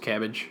 So it's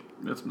cabbage.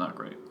 It's not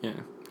great. Yeah.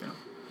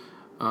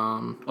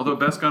 Although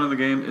best gun in the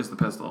game is the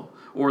pistol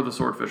or the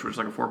swordfish, which is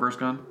like a 4-burst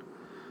gun.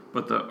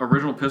 But the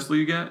original pistol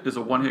you get is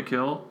a 1-hit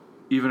kill,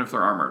 even if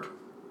they're armored.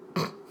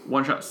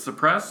 1 shot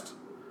suppressed,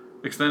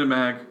 extended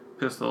mag,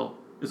 pistol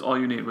is all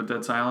you need with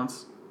dead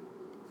silence.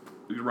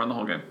 You run the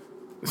whole game.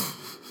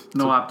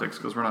 No optics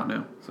because we're not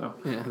new. So,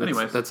 yeah,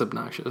 anyways, that's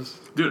obnoxious,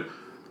 dude.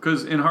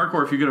 Because in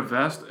hardcore, if you get a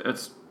vest,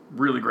 it's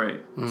really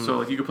great. So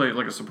like you could play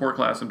like a support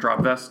class and drop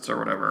vests or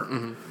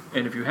whatever.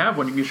 And if you have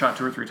one, you can get shot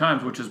 2 or 3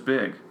 times, which is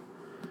big.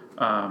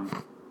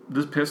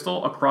 This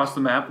pistol across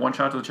the map, 1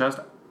 shot to the chest,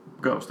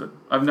 ghosted.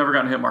 I've never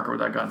gotten a hit marker with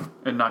that gun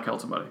and not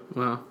killed somebody.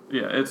 Wow.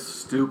 Yeah, it's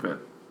stupid.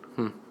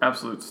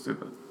 Absolute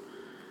stupid.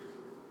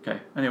 Okay.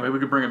 Anyway, we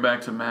could bring it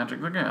back to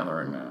Magic the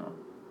Gathering now.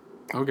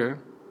 Okay.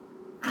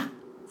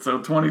 So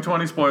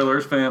 2020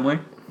 spoilers, family.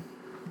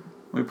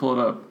 Let me pull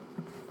it up.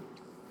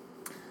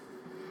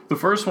 The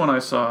first one I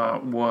saw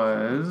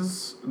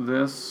was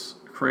this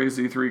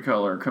crazy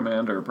 3-color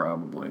Commander,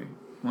 probably.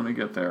 Let me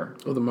get there.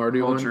 Oh, the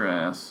Mardu Hold one? your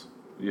ass.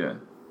 Yeah.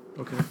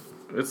 Okay.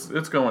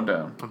 It's going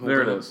down. I'm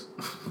There it holding is.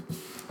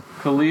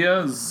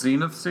 Kalia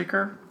Zenith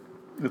Seeker.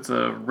 It's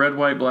a red,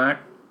 white, black.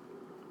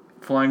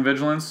 Flying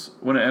Vigilance.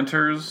 When it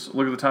enters,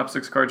 look at the top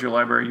 6 cards of your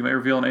library. You may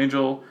reveal an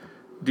angel,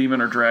 demon,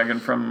 or dragon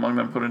from among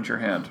them put into your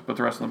hand. Put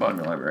the rest in the bottom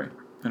of your library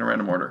in a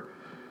random order.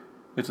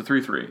 It's a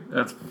 3/3.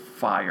 That's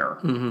fire.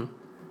 Mm-hmm.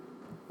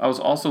 I was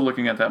also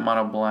looking at that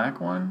mono black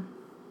one.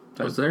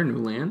 Was there a new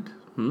land?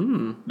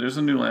 Hmm. There's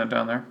a new land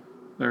down there.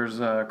 There's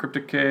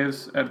Cryptic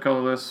Caves, add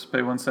colorless,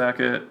 pay 1,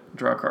 sack it,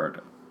 draw a card.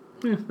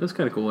 Yeah, that's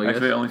kind of cool, I guess.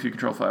 Activate only if you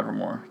control 5 or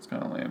more. It's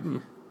kind of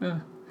lame. Yeah.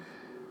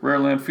 Rare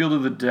land, Field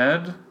of the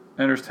Dead.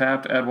 Enters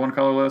tapped, add 1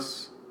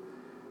 colorless.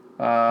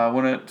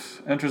 When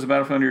it enters the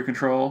battlefield under your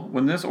control,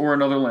 when this or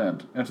another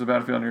land enters the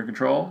battlefield under your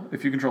control,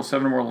 if you control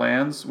 7 or more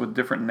lands with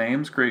different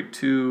names, create a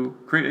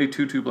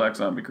 2/2 black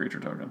zombie creature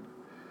token.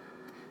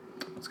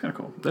 It's kind of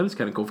cool. That is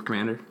kind of cool for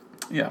Commander.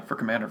 Yeah, for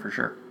Commander for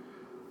sure.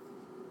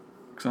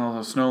 Because all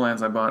those snow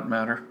lands I bought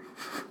matter.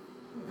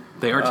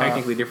 They are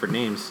technically different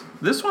names.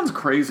 This one's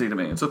crazy to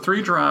me. It's a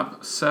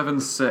 3-drop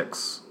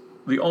 7/6.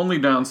 The only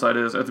downside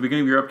is, at the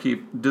beginning of your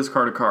upkeep,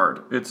 discard a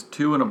card. It's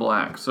 2 and a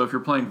black. So if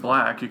you're playing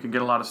black, you can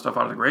get a lot of stuff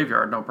out of the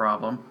graveyard, no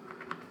problem.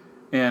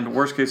 And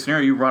worst case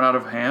scenario, you run out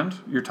of hand,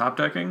 you're top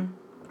decking.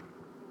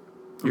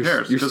 Who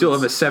cares? You still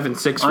have a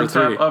 7/6 for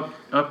 3.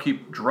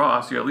 Upkeep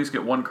draw, so you at least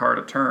get 1 card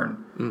a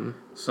turn. Mm-hmm.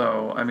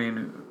 So, I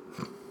mean,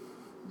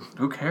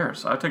 who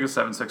cares? I'd take a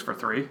 7/6 for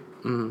 3.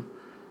 Mm-hmm.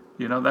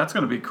 You know, that's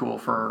going to be cool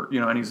for,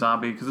 any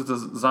zombie, because it's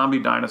a zombie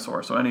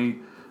dinosaur, so any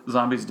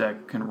zombies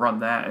deck can run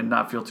that and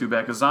not feel too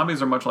bad, because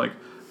zombies are much like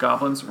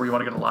goblins, where you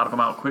want to get a lot of them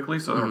out quickly,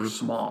 so they're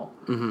small.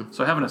 Mm-hmm.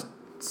 So having a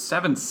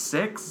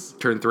 7/6?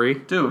 Turn 3?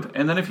 Dude,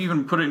 and then if you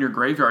even put it in your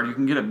graveyard, you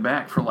can get it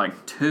back for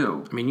like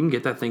 2. I mean, you can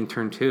get that thing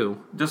turn 2.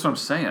 That's what I'm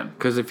saying.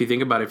 Because if you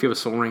think about it, if you have a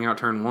Soul Ring out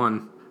turn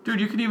 1... Dude,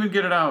 you can even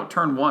get it out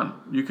turn 1.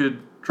 You could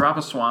drop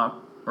a swamp,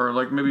 or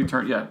like maybe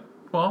turn... Yeah.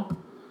 Well,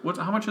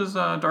 how much is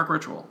Dark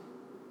Ritual?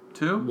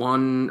 2?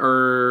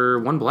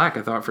 1 black,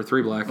 I thought, for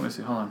 3 black. Let me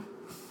see, hold on.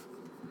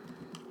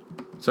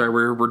 Sorry,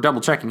 we're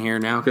double checking here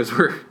now because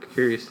we're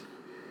curious.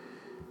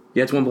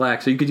 Yeah, it's 1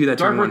 black, so you could do that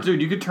turn 1.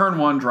 Dude, you could turn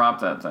 1, drop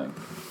that thing,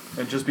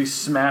 and just be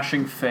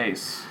smashing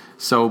face.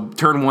 So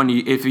turn 1,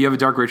 if you have a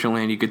Dark Ritual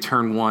land, you could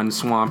turn 1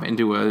 swamp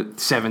into a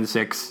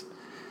 7/6,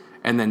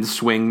 and then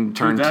swing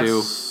turn 2.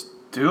 That's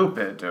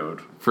stupid,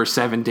 dude. For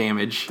 7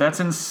 damage. That's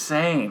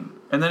insane.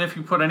 And then if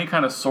you put any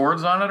kind of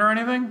swords on it or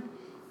anything,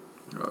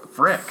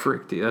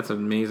 frick, dude, that's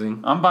amazing.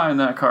 I'm buying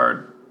that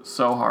card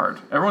so hard.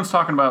 Everyone's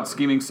talking about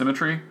Scheming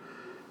Symmetry.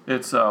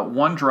 It's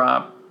 1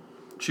 drop,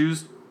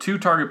 choose 2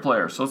 target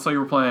players. So let's say you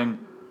were playing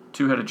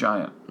 2-headed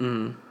giant.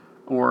 Mm-hmm.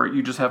 Or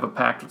you just have a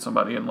pact with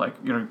somebody and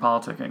you're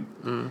politicking.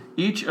 Mm-hmm.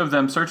 Each of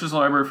them searches the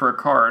library for a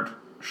card,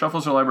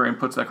 shuffles their library, and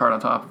puts that card on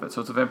top of it. So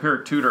it's a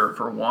Vampiric Tutor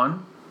for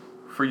 1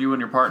 for you and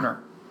your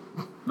partner.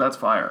 That's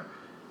fire.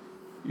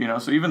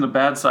 So even the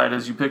bad side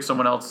is you pick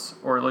someone else,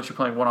 or let you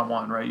playing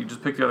 1-on-1, right? You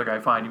just pick the other guy,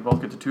 fine. You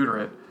both get to tutor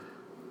it,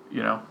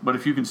 But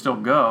if you can still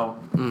go,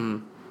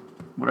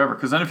 whatever.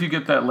 Because then if you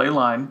get that ley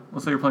line,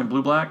 let's say you're playing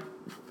blue-black,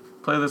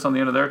 play this on the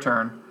end of their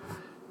turn,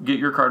 get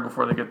your card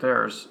before they get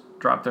theirs,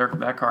 drop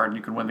that card, and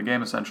you can win the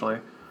game, essentially.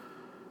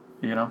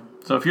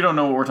 So if you don't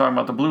know what we're talking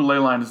about, the blue ley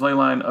line is Ley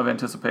Line of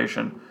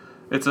Anticipation.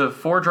 It's a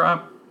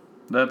 4-drop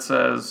that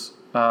says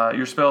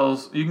your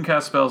spells, you can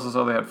cast spells as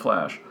though they had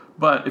flash.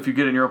 But if you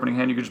get it in your opening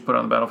hand, you can just put it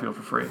on the battlefield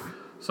for free.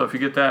 So if you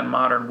get that in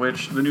Modern,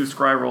 which the new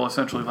Scry roll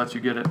essentially lets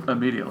you get it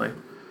immediately,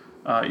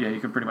 you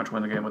can pretty much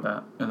win the game with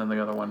that. And then the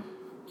other one.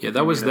 Yeah,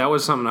 that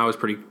was something I was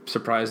pretty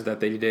surprised that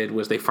they did,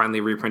 was they finally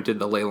reprinted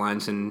the ley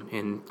lines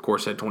in Core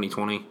Set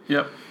 2020.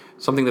 Yep.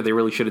 Something that they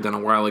really should have done a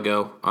while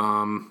ago,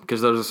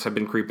 because those have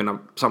been creeping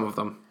up, some of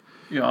them.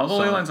 Yeah, all the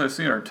ley lines I've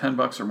seen are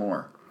 $10 or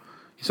more.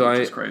 So which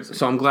is crazy.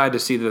 So I'm glad to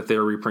see that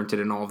they're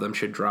reprinted and all of them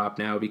should drop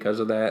now because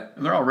of that.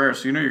 And they're all rare,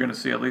 so you're going to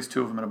see at least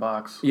 2 of them in a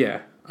box.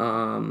 Yeah.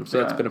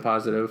 That's been a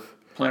positive.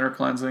 Planar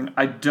Cleansing.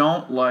 I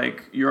don't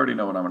like... You already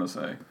know what I'm going to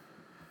say.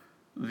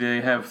 They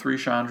have 3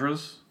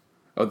 Chandras.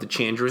 Oh, the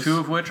Chandras? 2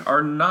 of which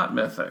are not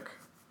mythic.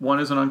 1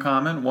 is an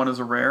uncommon, 1 is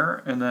a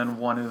rare, and then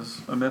 1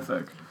 is a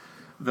mythic.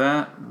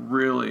 That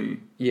really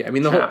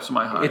chaps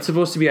my hide. It's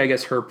supposed to be, I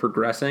guess, her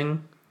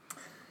progressing.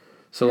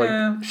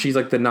 So, she's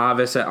like the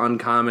novice at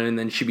uncommon, and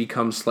then she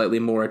becomes slightly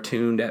more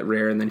attuned at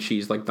rare, and then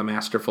she's like the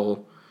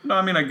masterful. No,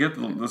 I mean, I get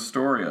the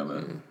story of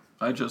it.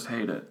 I just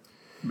hate it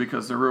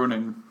because they're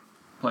ruining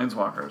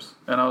Planeswalkers.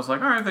 And I was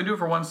like, all right, if they do it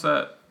for 1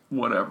 set,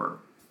 whatever.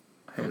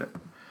 Hate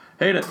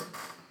it.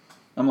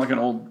 I'm like an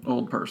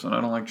old person.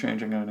 I don't like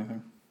changing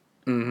anything.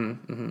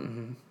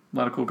 A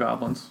lot of cool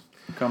goblins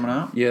coming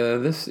out. Yeah,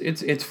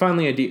 it's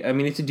finally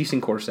it's a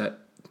decent core set.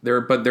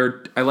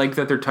 I like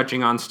that they're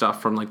touching on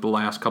stuff from like the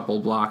last couple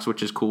of blocks,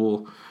 which is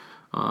cool.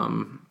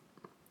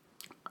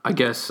 I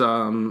guess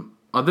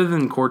other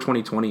than Core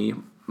 2020,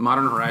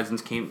 Modern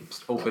Horizons came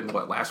open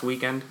last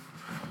weekend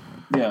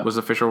Yeah. was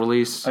official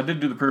release. I did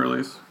do the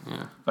pre-release.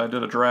 Yeah. I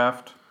did a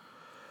draft.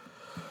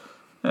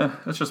 Yeah,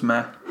 it's just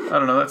meh. I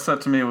don't know. That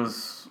set to me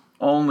was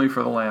only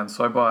for the lands,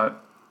 so I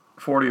bought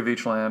 40 of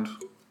each land,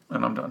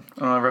 and I'm done.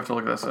 I don't ever have to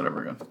look at that set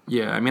ever again.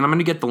 Yeah, I mean, I'm going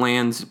to get the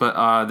lands,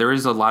 but there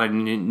is a lot of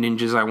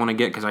ninjas I want to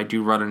get because I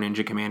do run a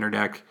Ninja Commander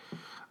deck.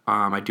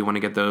 I do want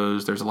to get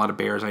those. There's a lot of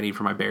bears I need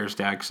for my bears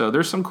deck. So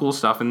there's some cool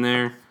stuff in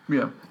there.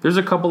 Yeah. There's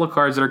a couple of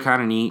cards that are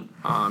kind of neat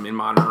in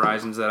Modern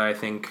Horizons that I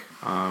think...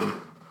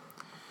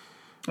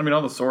 I mean,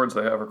 all the swords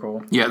they have are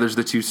cool. Yeah, there's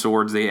the 2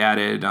 swords they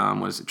added.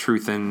 Was it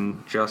Truth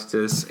and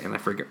Justice? And I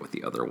forget what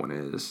the other one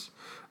is.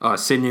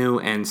 Sinew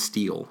and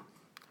Steel.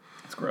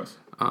 It's gross.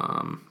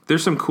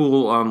 There's some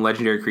cool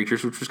legendary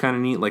creatures, which was kind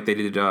of neat. Like they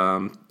did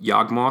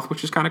Yawgmoth,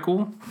 which is kind of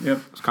cool. Yep.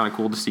 It's kind of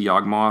cool to see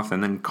Yawgmoth,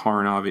 and then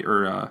Karn,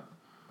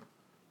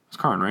 it's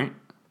Karn, right?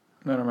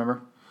 I don't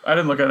remember. I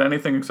didn't look at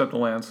anything except the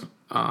lands.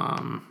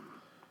 Hold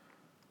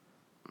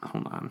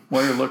on.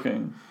 While you're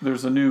looking,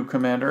 there's a new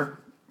commander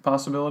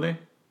possibility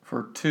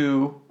for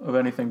 2 of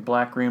anything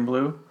black, green,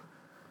 blue.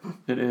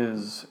 It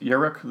is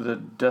Yeruk the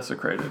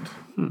Desecrated.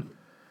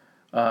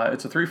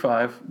 It's a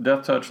 3/5,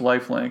 Death Touch,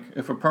 Lifelink.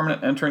 If a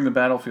permanent entering the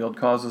battlefield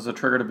causes a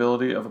triggered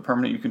ability of a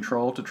permanent you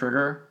control to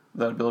trigger,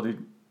 that ability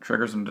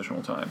triggers an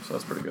additional time, so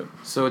that's pretty good.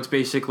 So it's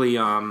basically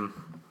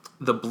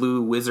the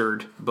blue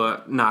wizard,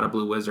 but not a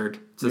blue wizard.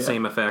 It's the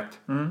same effect.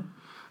 Mm-hmm.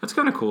 That's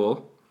kind of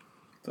cool.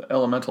 The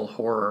elemental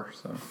horror,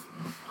 so...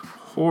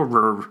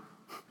 Horror.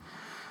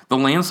 The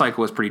land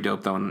cycle was pretty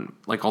dope, though, and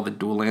like all the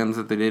dual lands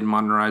that they did in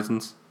Modern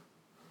Horizons.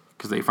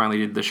 Because they finally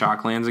did the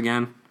shock lands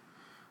again.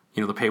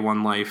 You know, the pay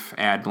 1 life,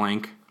 add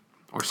blank,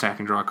 or sack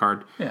and draw a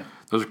card. Yeah.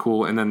 Those are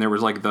cool. And then there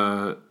was like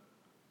the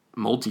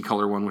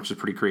multicolor one, which is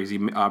pretty crazy.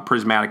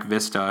 Prismatic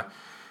Vista.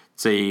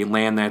 It's a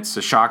land that's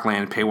a shock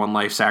land, pay 1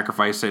 life,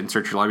 sacrifice it, and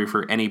search your library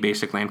for any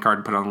basic land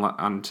card to put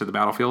onto the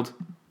battlefield.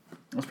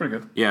 That's pretty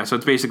good. Yeah, so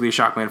it's basically a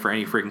shock land for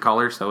any freaking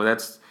color. So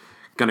that's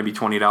going to be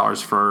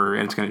 $20 for,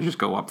 and it's going to just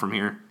go up from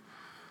here.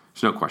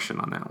 There's no question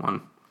on that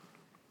one.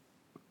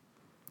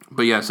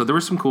 But yeah, so there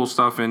was some cool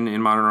stuff in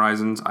Modern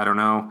Horizons. I don't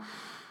know.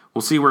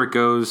 We'll see where it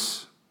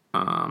goes.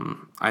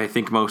 I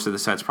think most of the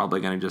set's probably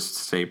going to just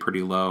stay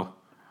pretty low.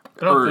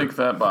 I don't think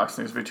that box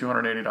needs to be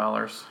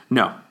 $280.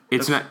 No,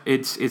 it's not.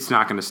 It's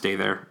not going to stay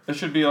there. It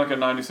should be like a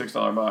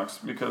 $96 box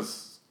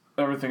because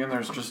everything in there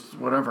is just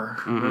whatever.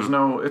 Mm-hmm. There's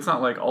no. It's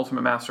not like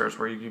Ultimate Masters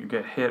where you can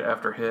get hit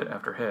after hit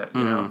after hit.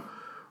 You know,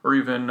 or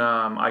even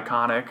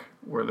Iconic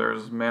where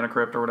there's Mana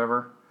Crypt or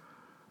whatever.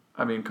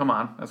 I mean, come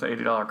on, that's an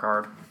 $80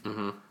 card.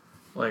 Mm-hmm.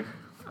 Like,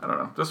 I don't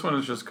know. This one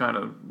is just kind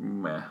of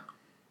meh.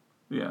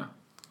 Yeah.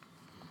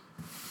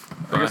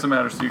 I guess it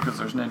matters to you because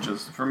there's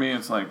ninjas. For me,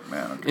 it's like,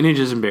 man. Okay.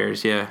 Ninjas and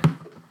bears, yeah.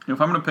 If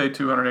I'm going to pay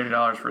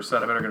 $280 for a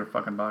set, I better get a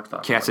fucking box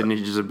top. Cats and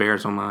ninjas and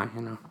bears on my,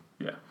 you know.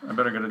 Yeah, I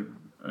better get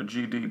a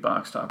GD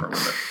box topper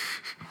with it.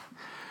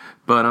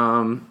 But,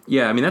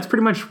 yeah, I mean, that's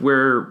pretty much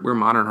where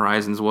Modern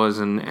Horizons was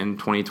and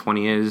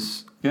 2020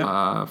 is.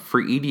 Yeah.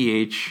 For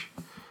EDH,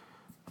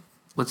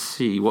 let's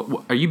see.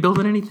 What are you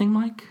building anything,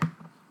 Mike?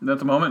 At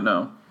the moment,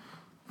 no.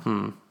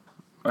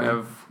 I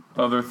have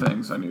other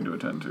things I need to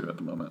attend to at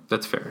the moment.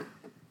 That's fair.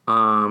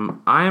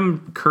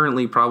 I'm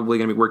currently probably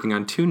going to be working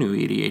on 2 new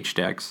EDH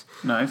decks.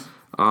 Nice.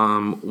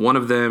 One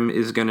of them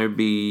is going to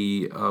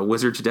be a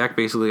Wizards deck.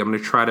 Basically, I'm going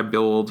to try to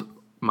build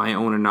my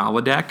own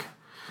Anala deck,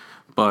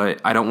 but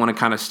I don't want to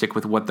kind of stick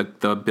with what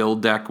the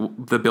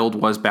build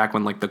was back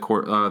when like the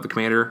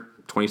Commander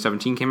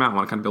 2017 came out. I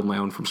want to kind of build my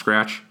own from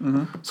scratch.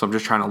 Mm-hmm. So I'm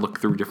just trying to look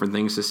through different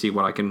things to see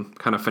what I can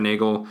kind of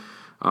finagle.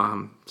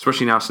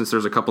 Especially now since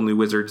there's a couple new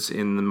Wizards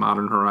in the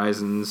Modern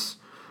Horizons.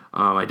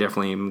 I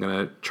definitely am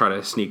going to try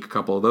to sneak a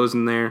couple of those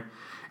in there.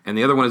 And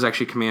the other one is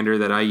actually Commander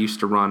that I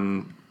used to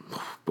run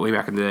way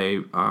back in the day.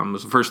 It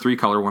was the first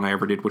 3-color one I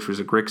ever did, which was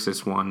a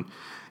Grixis one.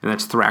 And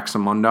that's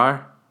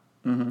Thraxamundar.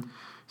 Mm-hmm.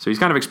 So he's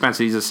kind of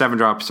expensive. He's a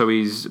 7-drop, so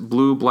he's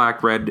blue,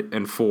 black, red,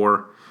 and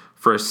 4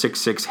 for a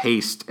 6/6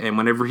 haste. And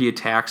whenever he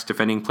attacks,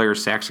 defending player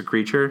sacks a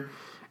creature.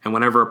 And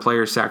whenever a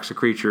player sacks a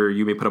creature,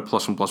 you may put a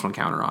 +1/+1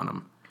 counter on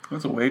him.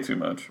 That's way too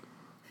much.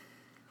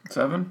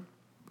 7?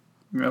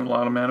 You have a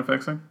lot of mana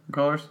fixing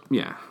colors?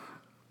 Yeah.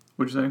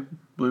 What'd you say?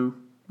 Blue?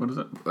 What is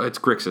it? It's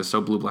Grixis,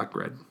 so blue, black,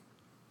 red.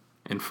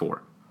 And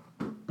 4.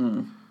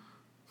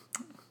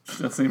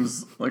 That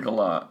seems like a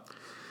lot.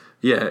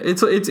 Yeah,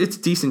 it's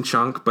decent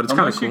chunk, but it's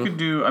kind of cool. You could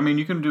do,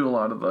 you can do a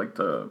lot of like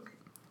the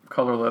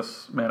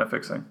colorless mana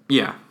fixing.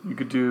 Yeah. You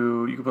could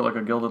put like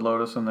a Gilded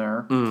Lotus in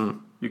there.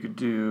 Mm. You could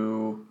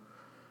do,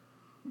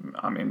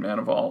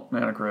 Mana Vault,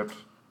 Mana Crypt.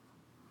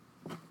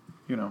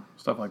 You know,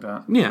 stuff like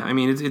that. Yeah, I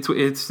mean, it's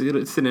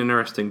an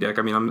interesting deck.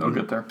 I mean, I'm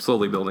get there.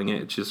 slowly building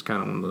it. It's just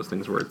kind of one of those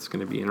things where it's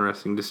going to be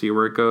interesting to see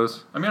where it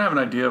goes. I have an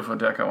idea of a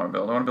deck I want to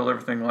build. I want to build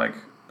everything like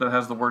that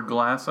has the word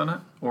glass in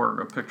it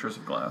or pictures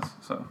of glass.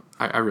 So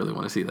I really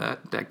want to see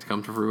that deck to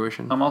come to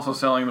fruition. I'm also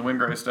selling the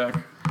Windgrace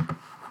deck.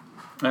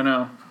 I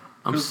know.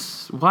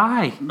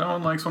 Why? No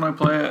one likes when I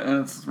play it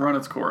and it's run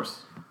its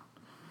course.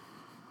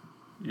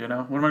 You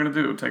know, what am I going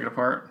to do? Take it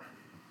apart?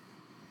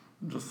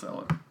 Just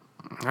sell it.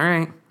 All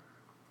right.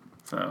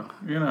 So,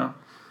 you know,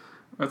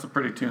 that's a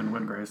pretty tuned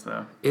Windgrace,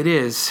 though. It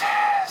is.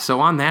 So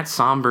on that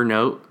somber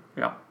note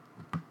Yeah.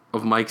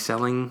 of Mike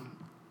selling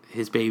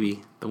his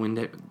baby, the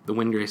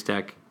Windgrace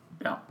deck.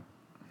 Yeah.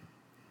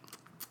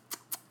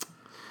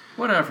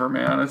 Whatever,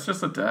 man. It's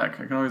just a deck.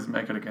 I can always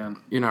make it again.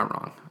 You're not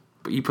wrong.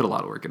 But you put a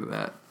lot of work into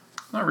that.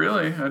 Not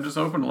really. I just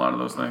opened a lot of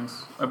those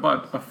things. I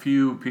bought a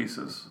few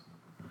pieces.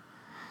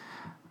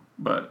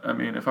 But, I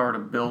mean, if I were to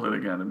build it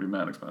again, it'd be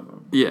mad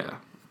expensive. Yeah.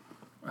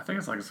 I think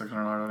it's like a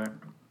 $600 deck.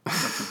 To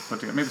put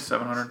together. Maybe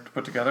 $700 to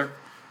put together.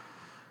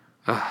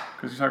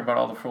 Because you talk about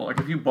all the full... Like,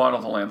 if you bought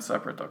all the lands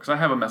separate, though. Because I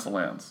have a mess of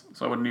lands,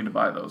 so I wouldn't need to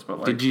buy those. But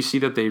like, did you see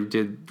that they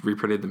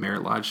reprinted the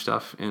Merit Lodge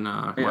stuff in...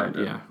 Yeah, I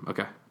did. Yeah,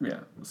 okay. Yeah,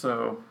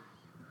 so...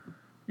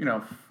 You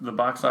know, the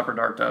Box Stopper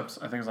Dark Depths,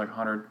 I think it's like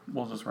 100.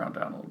 We'll just round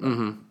down a little bit.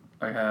 Mm-hmm.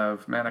 I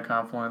have Mana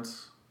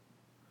Confluence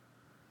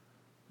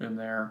in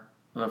there.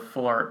 The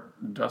Full Art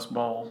Dust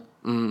Bowl.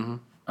 Mm-hmm.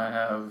 I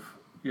have,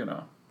 you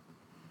know,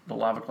 the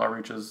Lava Claw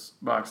Reaches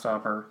Box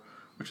Stopper,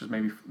 which is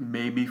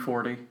maybe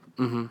 40.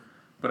 Mm-hmm.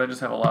 But I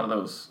just have a lot of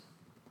those,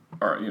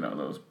 or you know,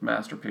 those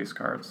masterpiece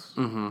cards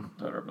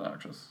Mm-hmm. that are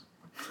obnoxious.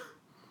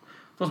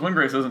 Plus,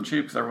 Windgrace isn't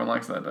cheap because everyone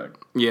likes that deck.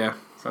 Yeah.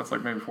 So that's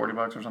like maybe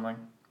 $40 or something.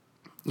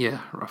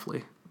 Yeah,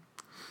 roughly.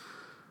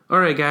 All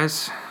right,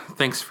 guys.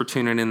 Thanks for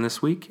tuning in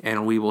this week,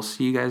 and we will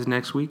see you guys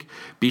next week.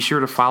 Be sure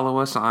to follow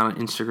us on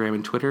Instagram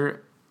and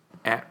Twitter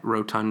at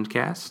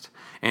RotundCast.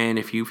 And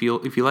if you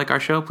like our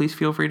show, please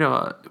feel free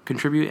to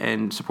contribute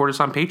and support us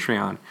on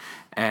Patreon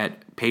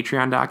at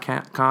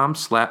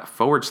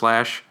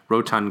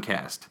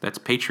patreon.com/rotundcast. That's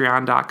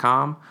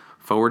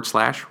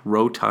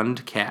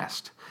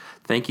patreon.com/rotundcast.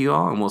 Thank you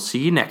all, and we'll see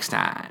you next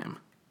time.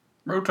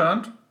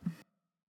 Rotund.